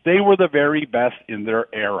 they were the very best in their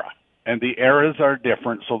era. And the eras are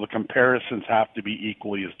different, so the comparisons have to be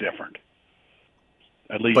equally as different.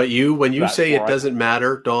 At least. But when you say it doesn't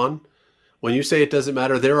matter, Don, when you say it doesn't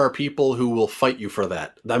matter, there are people who will fight you for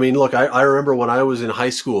that. I mean, look, I remember when I was in high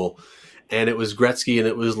school, and it was Gretzky and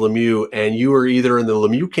it was Lemieux, and you were either in the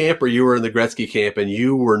Lemieux camp or you were in the Gretzky camp, and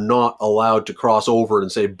you were not allowed to cross over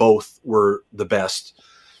and say both were the best.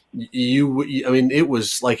 It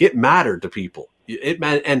was like, it mattered to people.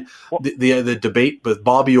 And the debate with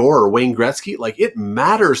Bobby Orr or Wayne Gretzky, like, it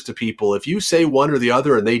matters to people. If you say one or the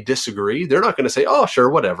other and they disagree, they're not going to say, "Oh, sure,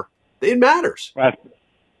 whatever." It matters.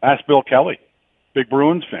 Ask Bill Kelly, big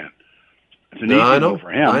Bruins fan. It's an easy one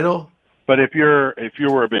for him. I know. But if you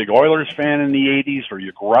were a big Oilers fan in the '80s, or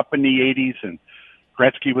you grew up in the '80s, and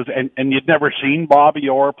Gretzky was, and you'd never seen Bobby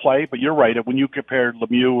Orr play, but you're right when you compared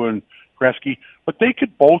Lemieux and Gretzky, but they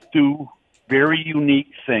could both do very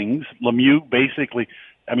unique things. Lemieux, basically,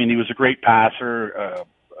 I mean, he was a great passer,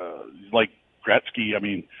 like Gretzky. I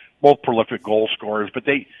mean, both prolific goal scorers, but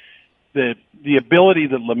the ability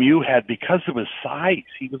that Lemieux had, because of his size,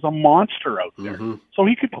 he was a monster out there. Mm-hmm. So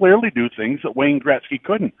he could clearly do things that Wayne Gretzky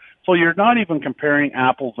couldn't. So you're not even comparing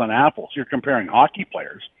apples and apples. You're comparing hockey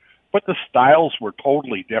players, but the styles were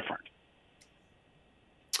totally different.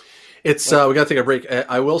 It's we got to take a break.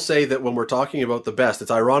 I will say that when we're talking about the best, it's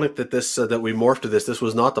ironic that that we morphed to this. This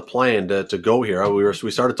was not the plan to go here. We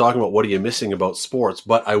started talking about what are you missing about sports,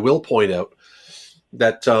 but I will point out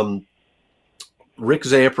that Rick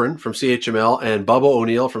Zamprin from CHML and Bubba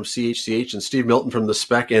O'Neill from CHCH and Steve Milton from The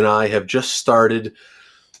Spec and I have just started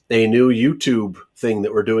a new YouTube thing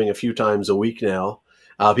that we're doing a few times a week now.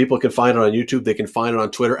 People can find it on YouTube. They can find it on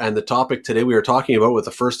Twitter. And the topic today we are talking about, with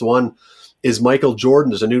the first one, is Michael Jordan.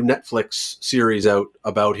 There's a new Netflix series out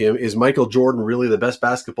about him. Is Michael Jordan really the best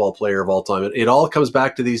basketball player of all time? It all comes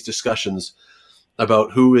back to these discussions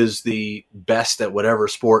about who is the best at whatever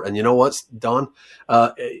sport. And you know what, Don?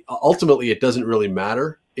 Ultimately, it doesn't really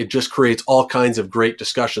matter. It just creates all kinds of great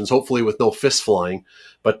discussions, hopefully with no fist flying.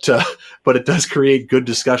 But it does create good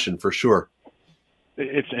discussion for sure.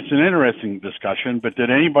 It's an interesting discussion, but did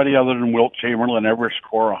anybody other than Wilt Chamberlain ever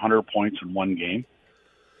score 100 points in one game?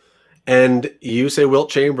 And you say Wilt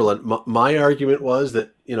Chamberlain. My argument was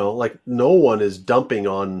that, like, no one is dumping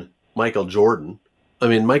on Michael Jordan. I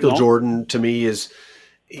mean, Michael Jordan to me is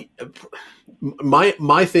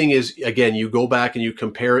my thing is, again, you go back and you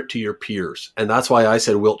compare it to your peers. And that's why I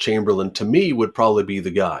said Wilt Chamberlain to me would probably be the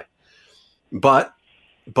guy. But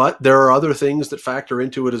there are other things that factor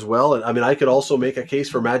into it as well. And I mean, I could also make a case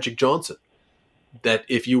for Magic Johnson, that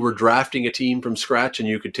if you were drafting a team from scratch and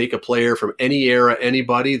you could take a player from any era,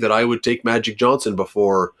 anybody, that I would take Magic Johnson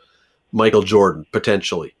before Michael Jordan,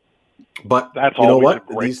 potentially. But that's you know what?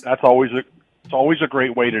 It's always a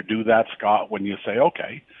great way to do that, Scott, when you say,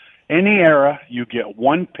 okay, any era, you get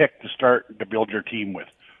one pick to start to build your team with.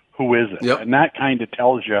 Who is it? Yep. And that kind of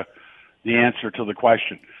tells you the answer to the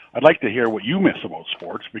question. I'd like to hear what you miss about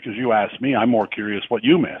sports, because you asked me. I'm more curious what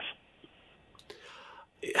you miss.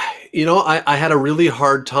 I had a really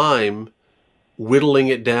hard time whittling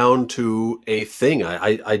it down to a thing.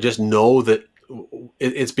 I just know that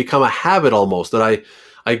it's become a habit almost, that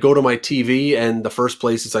I go to my TV and the first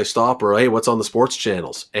places I stop are, hey, what's on the sports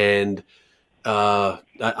channels? And I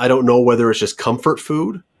don't know whether it's just comfort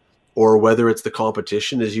food or whether it's the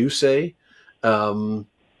competition, as you say. But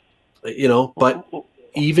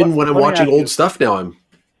even when I'm watching old stuff now,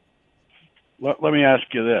 Let me ask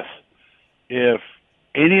you this. If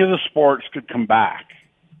any of the sports could come back,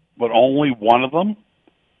 but only one of them,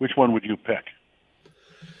 which one would you pick?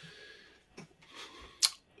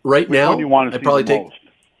 Right now, I'd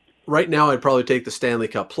probably take the Stanley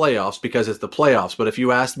Cup playoffs, because it's the playoffs. But if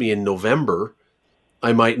you asked me in November,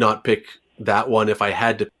 I might not pick that one if I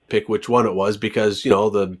had to pick which one it was, because,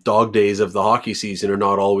 the dog days of the hockey season are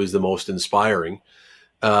not always the most inspiring.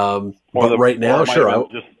 But right now, sure.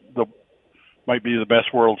 Might be the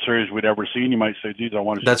best World Series we'd ever seen. You might say, geez, I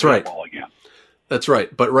want to see baseball again. That's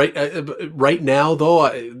right. But right now, though,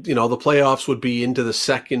 the playoffs would be into the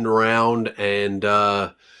second round. And,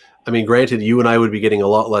 granted, you and I would be getting a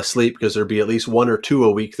lot less sleep, because there'd be at least one or two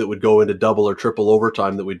a week that would go into double or triple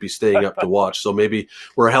overtime that we'd be staying up to watch. So maybe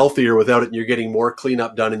we're healthier without it, and you're getting more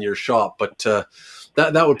cleanup done in your shop. But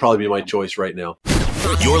that would probably be my choice right now.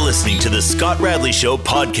 You're listening to the Scott Radley Show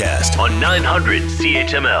podcast on 900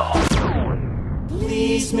 CHML.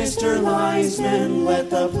 Please, Mr. Linesman, let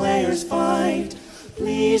the players fight.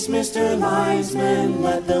 Please, Mr. Linesman,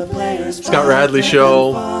 let the players fight. Scott Radley Show.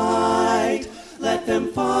 Let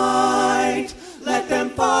them fight. Let them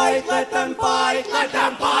fight. Let them fight. Let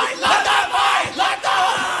them fight. Let them fight. Let them.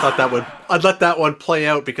 I'd let that one play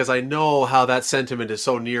out because I know how that sentiment is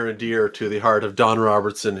so near and dear to the heart of Don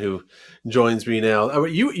Robertson, who joins me now.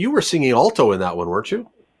 You were singing alto in that one, weren't you?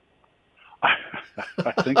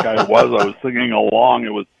 I think I was. I was singing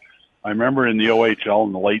along. I remember in the OHL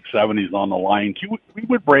in the late 70s on the line, we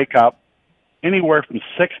would break up anywhere from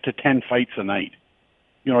 6 to 10 fights a night.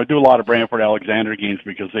 You know, I do a lot of Brantford Alexander games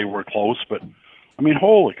because they were close, but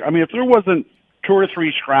if there wasn't 2 or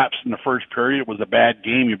 3 scraps in the first period, it was a bad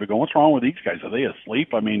game. You'd be going, what's wrong with these guys? Are they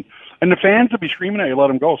asleep? And the fans would be screaming at you, let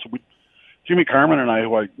them go. So Jimmy Carmen and I,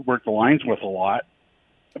 who I worked the lines with a lot,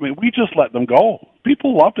 we just let them go.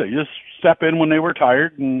 People loved it. You just step in when they were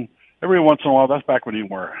tired, and every once in a while, that's back when you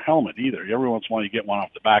didn't wear a helmet either. Every once in a while, you get one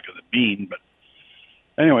off the back of the bean. But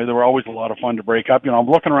anyway, they were always a lot of fun to break up. I'm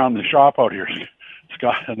looking around the shop out here,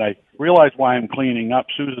 Scott, and I realized why I'm cleaning up.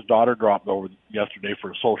 Susan's daughter dropped over yesterday for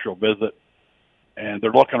a social visit, and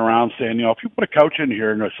they're looking around saying, if you put a couch in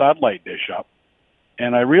here and a satellite dish up,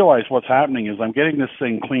 and I realize what's happening is I'm getting this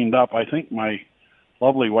thing cleaned up. I think my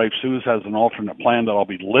lovely wife, Suze, has an alternate plan that I'll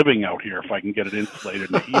be living out here if I can get it insulated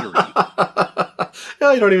and the heater in.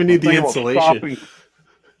 No, you don't even need the insulation.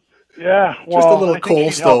 Yeah, just a little coal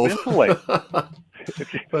stove.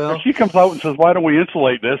 If she comes out and says, why don't we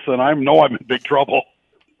insulate this, then I know I'm in big trouble.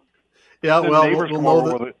 Yeah, then well, neighbors come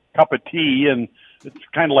over with a cup of tea, and it's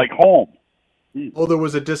kind of like home. Oh, there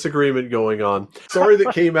was a disagreement going on. Story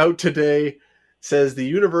that came out today says the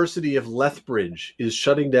University of Lethbridge is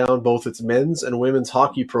shutting down both its men's and women's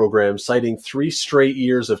hockey programs, citing 3 straight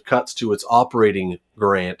years of cuts to its operating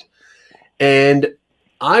grant. And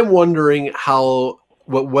I'm wondering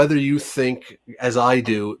whether you think, as I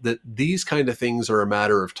do, that these kind of things are a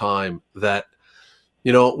matter of time, that,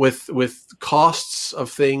 with costs of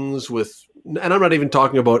things, and I'm not even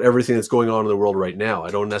talking about everything that's going on in the world right now. I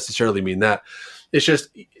don't necessarily mean that. It's just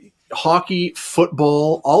hockey,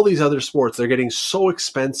 football, all these other sports, they're getting so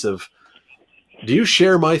expensive. Do you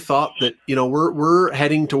share my thought that, we're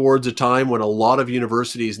heading towards a time when a lot of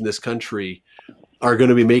universities in this country are going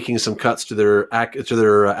to be making some cuts to their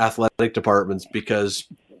athletic departments because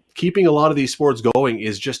keeping a lot of these sports going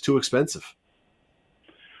is just too expensive?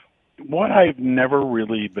 What I've never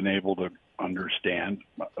really been able to understand,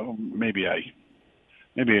 maybe I'm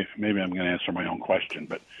going to answer my own question,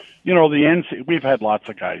 but we've had lots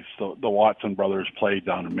of guys. The Watson brothers played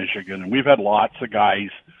down in Michigan, and we've had lots of guys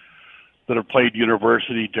that have played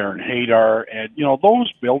university. Darren Haydar, and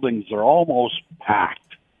those buildings are almost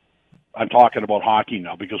packed. I'm talking about hockey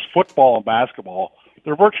now, because football and basketball,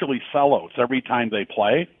 they're virtually sellouts every time they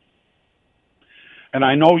play. And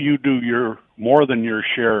I know you do more than your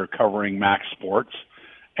share covering Max Sports,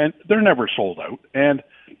 and they're never sold out. And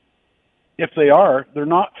if they are, they're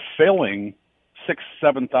not filling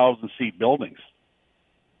 6,000-7,000 seat buildings.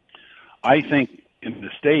 I think in the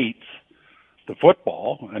States, the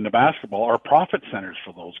football and the basketball are profit centers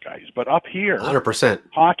for those guys. But up here, 100%.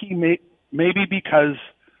 Hockey maybe because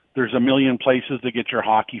there's a million places to get your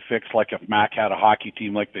hockey fix. Like if Mac had a hockey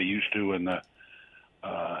team like they used to in the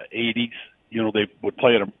 80s, they would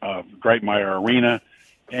play at a Greitmeyer Arena,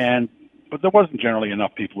 but there wasn't generally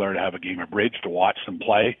enough people there to have a game of bridge to watch them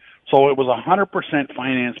play. So it was 100%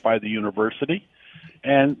 financed by the university,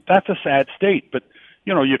 and that's a sad state. But,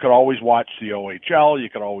 you could always watch the OHL, you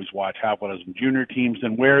could always watch half a dozen junior teams,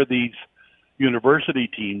 and where these university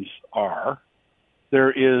teams are,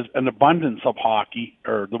 there is an abundance of hockey,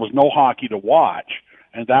 or there was no hockey to watch,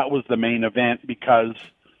 and that was the main event because,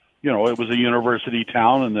 it was a university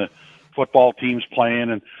town and the football teams playing.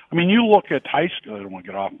 And, you look at high school, I don't want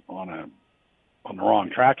to get off on the wrong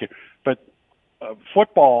track here, but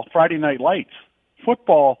football, Friday Night Lights,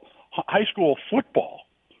 football, high school football,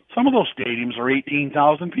 some of those stadiums are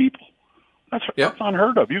 18,000 people. That's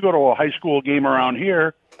unheard of. You go to a high school game around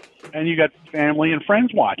here, and you got family and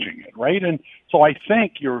friends watching it, right? And so I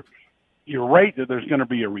think you're right that there's going to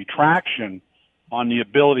be a retraction on the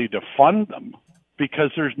ability to fund them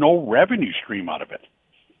because there's no revenue stream out of it.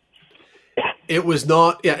 It was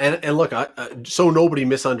not, and look, so nobody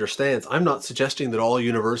misunderstands. I'm not suggesting that all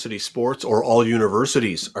university sports or all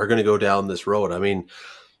universities are going to go down this road.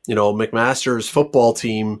 McMaster's football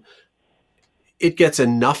team, it gets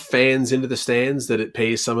enough fans into the stands that it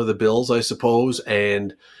pays some of the bills, I suppose.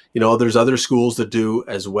 And, there's other schools that do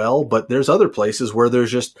as well, but there's other places where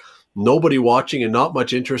there's just nobody watching and not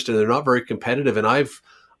much interest, and they're not very competitive. And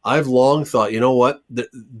I've long thought, you know what,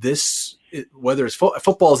 whether it's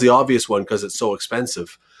football is the obvious one because it's so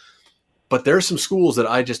expensive, but there are some schools that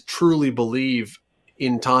I just truly believe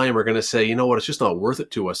in time are going to say, you know what, it's just not worth it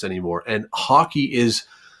to us anymore. And hockey is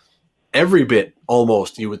every bit,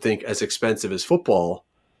 almost, you would think, as expensive as football.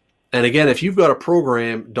 And again, if you've got a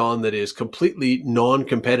program, Don, that is completely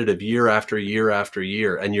non-competitive year after year after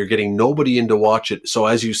year, and you're getting nobody in to watch it, so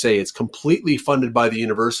as you say, it's completely funded by the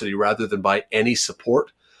university rather than by any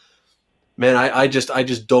support, man, I just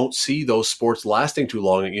don't see those sports lasting too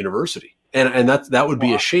long at university. And that would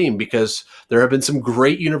be a shame, because there have been some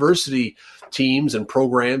great university teams and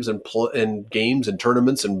programs and games and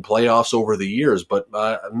tournaments and playoffs over the years, but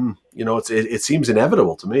it seems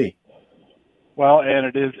inevitable to me. Well, and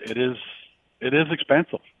it is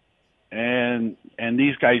expensive, and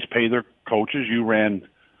these guys pay their coaches. You ran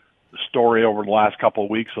the story over the last couple of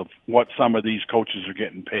weeks of what some of these coaches are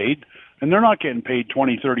getting paid, and they're not getting paid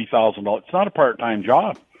 $20,000-$30,000. It's not a part-time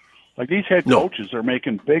job. Like, these head coaches are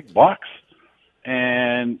making big bucks,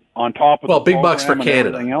 and on top of big bucks for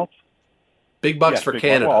Canada. Else, big bucks for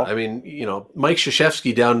Canada. Well, I mean, Mike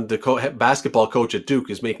Krzyzewski, down the basketball coach at Duke,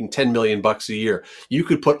 is making $10 million a year. You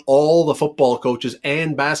could put all the football coaches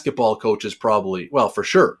and basketball coaches probably, well, for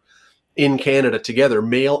sure, in Canada together,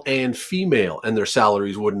 male and female, and their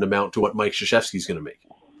salaries wouldn't amount to what Mike Krzyzewski's going to make.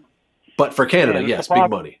 But for Canada, yes, big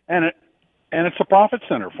money. And it's a profit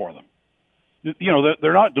center for them.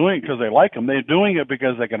 They're not doing it because they like them. They're doing it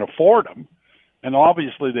because they can afford them. And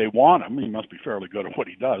obviously they want him. He must be fairly good at what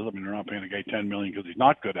he does. I mean, they're not paying a guy $10 million because he's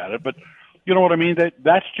not good at it. But you know what I mean?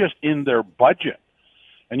 That's just in their budget.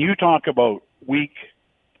 And you talk about weak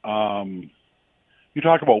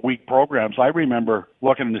programs. I remember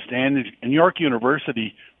looking in the standings in York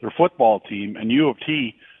University, their football team, and U of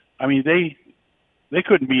T. I mean, they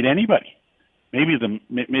couldn't beat anybody. Maybe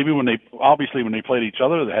when they played each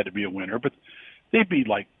other, they had to be a winner, but they'd be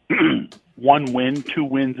like 1 win, 2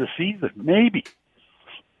 wins a season, maybe.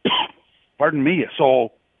 Pardon me.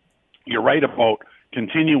 So you're right about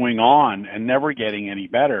continuing on and never getting any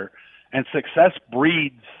better. And success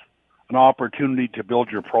breeds an opportunity to build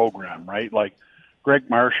your program, right? Like Greg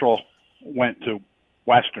Marshall went to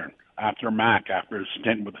Western after his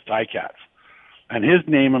stint with the Ticats. And his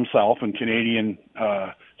name himself in Canadian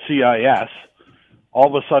CIS,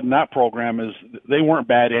 all of a sudden that program they weren't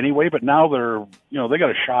bad anyway, but now they got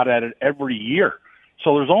a shot at it every year.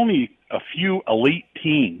 So there's only a few elite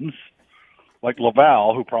teams like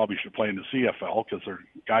Laval, who probably should play in the CFL because their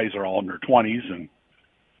guys are all in their 20s and,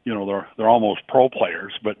 they're almost pro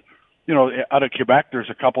players. But, out of Quebec, there's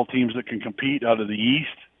a couple teams that can compete out of the East.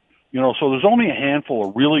 So there's only a handful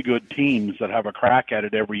of really good teams that have a crack at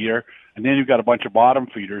it every year. And then you've got a bunch of bottom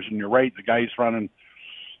feeders. And you're right, the guys running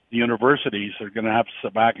the universities are going to have to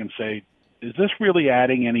sit back and say, is this really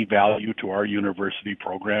adding any value to our university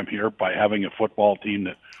program here by having a football team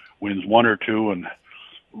that wins 1 or 2, and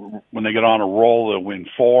when they get on a roll, they'll win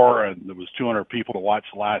 4, and there was 200 people to watch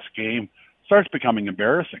the last game? It starts becoming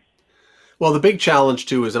embarrassing. Well, the big challenge,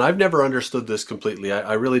 too, is, and I've never understood this completely.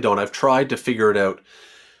 I really don't. I've tried to figure it out.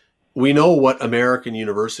 We know what American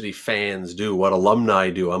university fans do, what alumni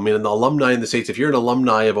do. I mean, the alumni in the States, if you're an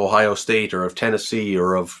alumni of Ohio State or of Tennessee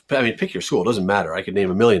or pick your school, it doesn't matter. I could name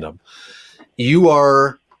a million of them. You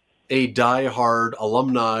are a diehard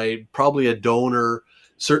alumni, probably a donor.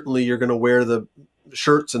 Certainly you're going to wear the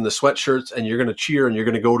shirts and the sweatshirts, and you're going to cheer, and you're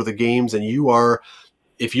going to go to the games. And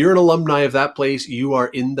if you're an alumni of that place, you are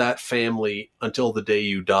in that family until the day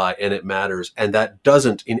you die, and it matters. And that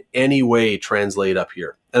doesn't in any way translate up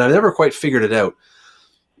here. And I've never quite figured it out,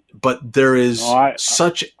 but there is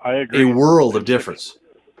such a world of difference.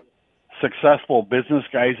 Successful business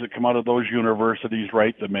guys that come out of those universities,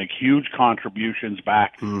 right, that make huge contributions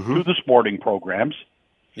back to the sporting programs.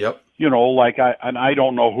 Yep. I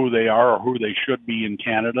don't know who they are or who they should be in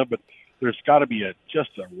Canada, but there's got to be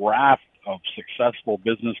just a raft of successful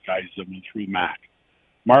business guys that went through MAC.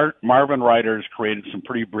 Marvin Ryder's created some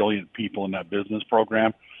pretty brilliant people in that business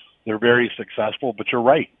program. They're very successful, but you're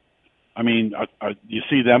right. I mean, you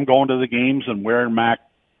see them going to the games and wearing MAC,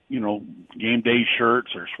 game day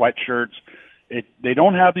shirts or sweatshirts. They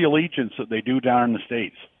don't have the allegiance that they do down in the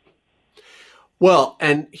States. Well,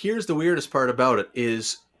 and here's the weirdest part about it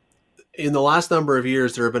is, in the last number of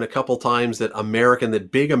years, there have been a couple times that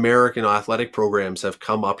big American athletic programs have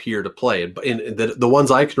come up here to play. And the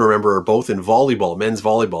ones I can remember are both in volleyball, men's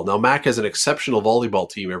volleyball. Now, MAC has an exceptional volleyball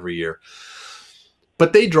team every year.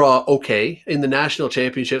 But they draw okay. In the national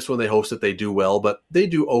championships, when they host it, they do well, but they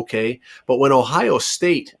do okay. But when Ohio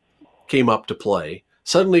State came up to play,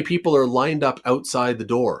 suddenly people are lined up outside the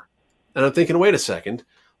door And I'm thinking, wait a second,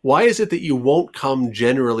 why is it that you won't come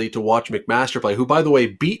generally to watch McMaster play, who, by the way,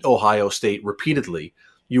 beat Ohio State repeatedly?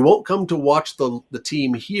 You won't come to watch the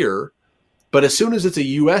team here, but as soon as it's a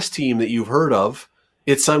U.S. team that you've heard of,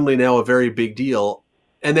 it's suddenly now a very big deal.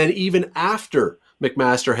 And then even after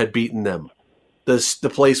McMaster had beaten them,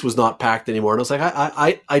 the place was not packed anymore. And I was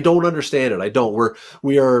like, I don't understand it. I don't.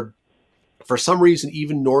 We are, for some reason,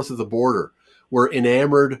 even north of the border, we're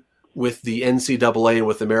enamored with the NCAA and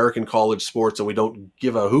with American college sports, and we don't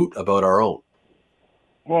give a hoot about our own.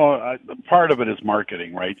 Well, part of it is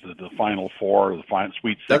marketing, right? The Final Four, the Final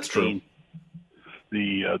Sweet 16. That's true.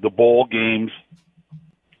 The bowl games.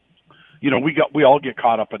 We all get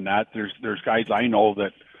caught up in that. There's guys I know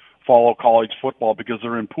that follow college football because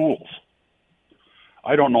they're in pools.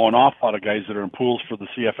 I don't know an awful lot of guys that are in pools for the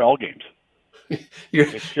CFL games.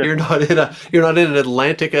 You're not in an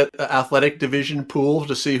Atlantic Athletic Division pool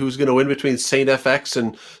to see who's going to win between St. FX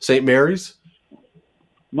and St. Mary's?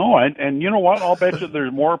 No, and you know what? I'll bet you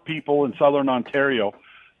there's more people in Southern Ontario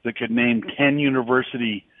that could name 10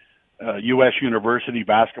 U.S. university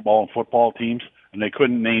basketball and football teams, and they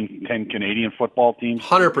couldn't name 10 Canadian football teams.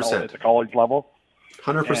 100% at the college level.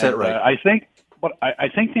 100% right. I think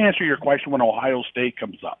to answer your question, when Ohio State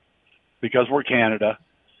comes up, because we're Canada.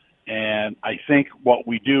 And I think what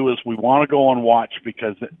we do is we want to go and watch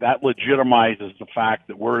because that legitimizes the fact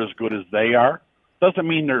that we're as good as they are. Doesn't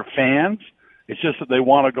mean they're fans. It's just that they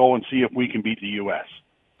want to go and see if we can beat the U.S.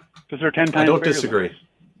 because they're 10 times I don't bigger disagree. than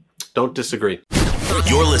us. Don't disagree.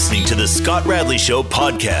 You're listening to the Scott Radley Show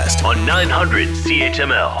podcast on 900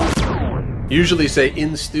 CHML. Usually say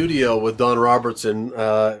in studio with Don Robertson.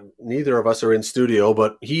 Neither of us are in studio,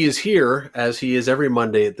 but he is here as he is every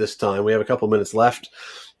Monday at this time. We have a couple minutes left.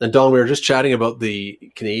 And Don, we were just chatting about the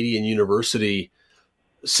Canadian university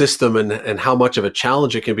system and how much of a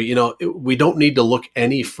challenge it can be. We don't need to look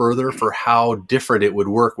any further for how different it would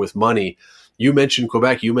work with money. You mentioned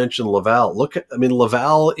Quebec, you mentioned Laval.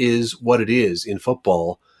 Laval is what it is in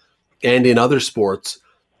football and in other sports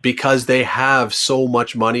because they have so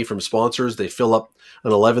much money from sponsors. They fill up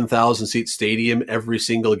an 11,000 seat stadium every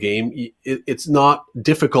single game. It's not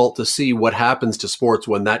difficult to see what happens to sports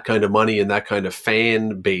when that kind of money and that kind of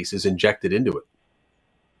fan base is injected into it.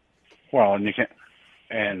 Well, and you can't,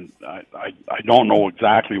 and I don't know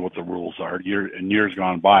exactly what the rules are. In years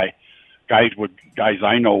gone by, guys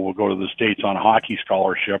I know will go to the States on a hockey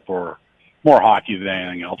scholarship or more hockey than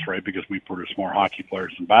anything else, right? Because we produce more hockey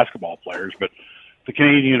players than basketball players. But the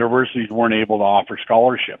Canadian universities weren't able to offer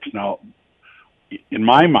scholarships. Now, in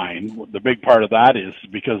my mind, the big part of that is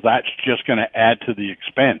because that's just going to add to the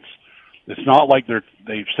expense. It's not like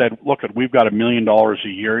they've said, look, we've got $1 million a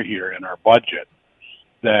year here in our budget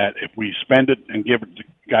that if we spend it and give it to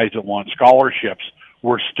guys that want scholarships,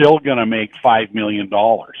 we're still going to make $5 million,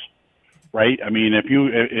 right? I mean,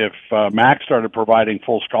 if Mac started providing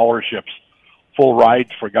full scholarships, full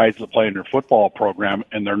rides for guys that play in their football program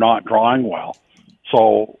and they're not drawing well.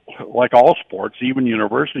 So like all sports, even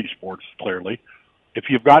university sports, clearly, if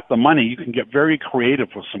you've got the money, you can get very creative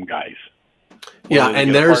with some guys. Yeah,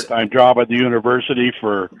 and there's a part-time job at the university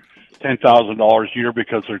for $10,000 a year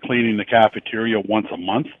because they're cleaning the cafeteria once a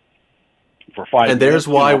month for 5 years. And there's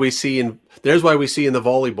why we see in the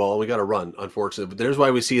volleyball. We got to run, unfortunately, but there's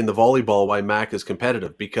why we see in the volleyball why MAC is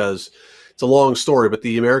competitive, because it's a long story, but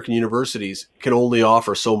the American universities can only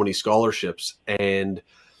offer so many scholarships, and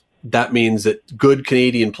that means that good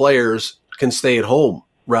Canadian players can stay at home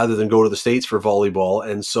rather than go to the States for volleyball.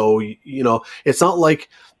 And so, it's not like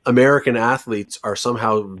American athletes are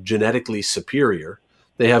somehow genetically superior.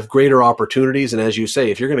 They have greater opportunities. And as you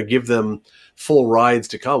say, if you're going to give them full rides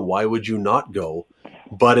to come, why would you not go?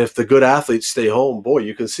 But if the good athletes stay home, boy,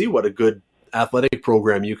 you can see what a good athletic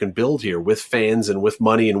program you can build here with fans and with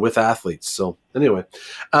money and with athletes. So anyway,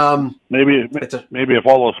 maybe if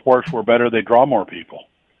all those sports were better, they'd draw more people.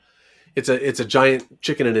 It's a giant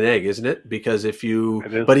chicken and an egg, isn't it? Because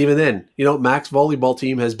but even then, Mac's volleyball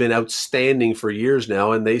team has been outstanding for years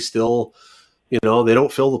now, and they still, they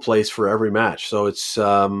don't fill the place for every match. So it's,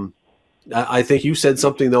 I think you said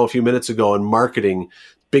something though a few minutes ago, and marketing,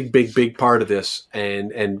 big part of this,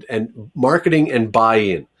 and marketing and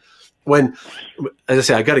buy-in. When, as I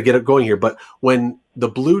say, I got to get it going here, but when the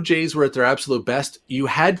Blue Jays were at their absolute best, you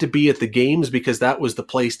had to be at the games because that was the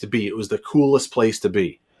place to be. It was the coolest place to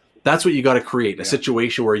be. That's what you got to create, a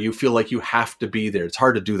situation where you feel like you have to be there. It's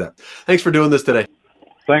hard to do that. Thanks for doing this today.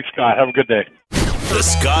 Thanks, Scott. Have a good day. The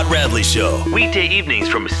Scott Radley Show, weekday evenings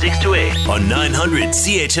from 6 to 8 on 900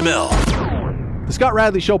 CHML. The Scott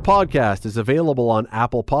Radley Show podcast is available on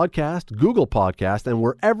Apple Podcast, Google Podcast, and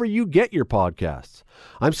wherever you get your podcasts.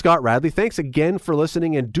 I'm Scott Radley. Thanks again for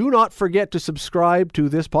listening, and do not forget to subscribe to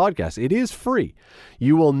this podcast. It is free.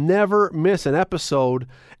 You will never miss an episode,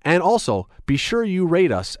 and also be sure you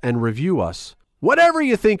rate us and review us. Whatever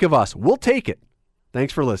you think of us, we'll take it.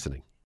 Thanks for listening.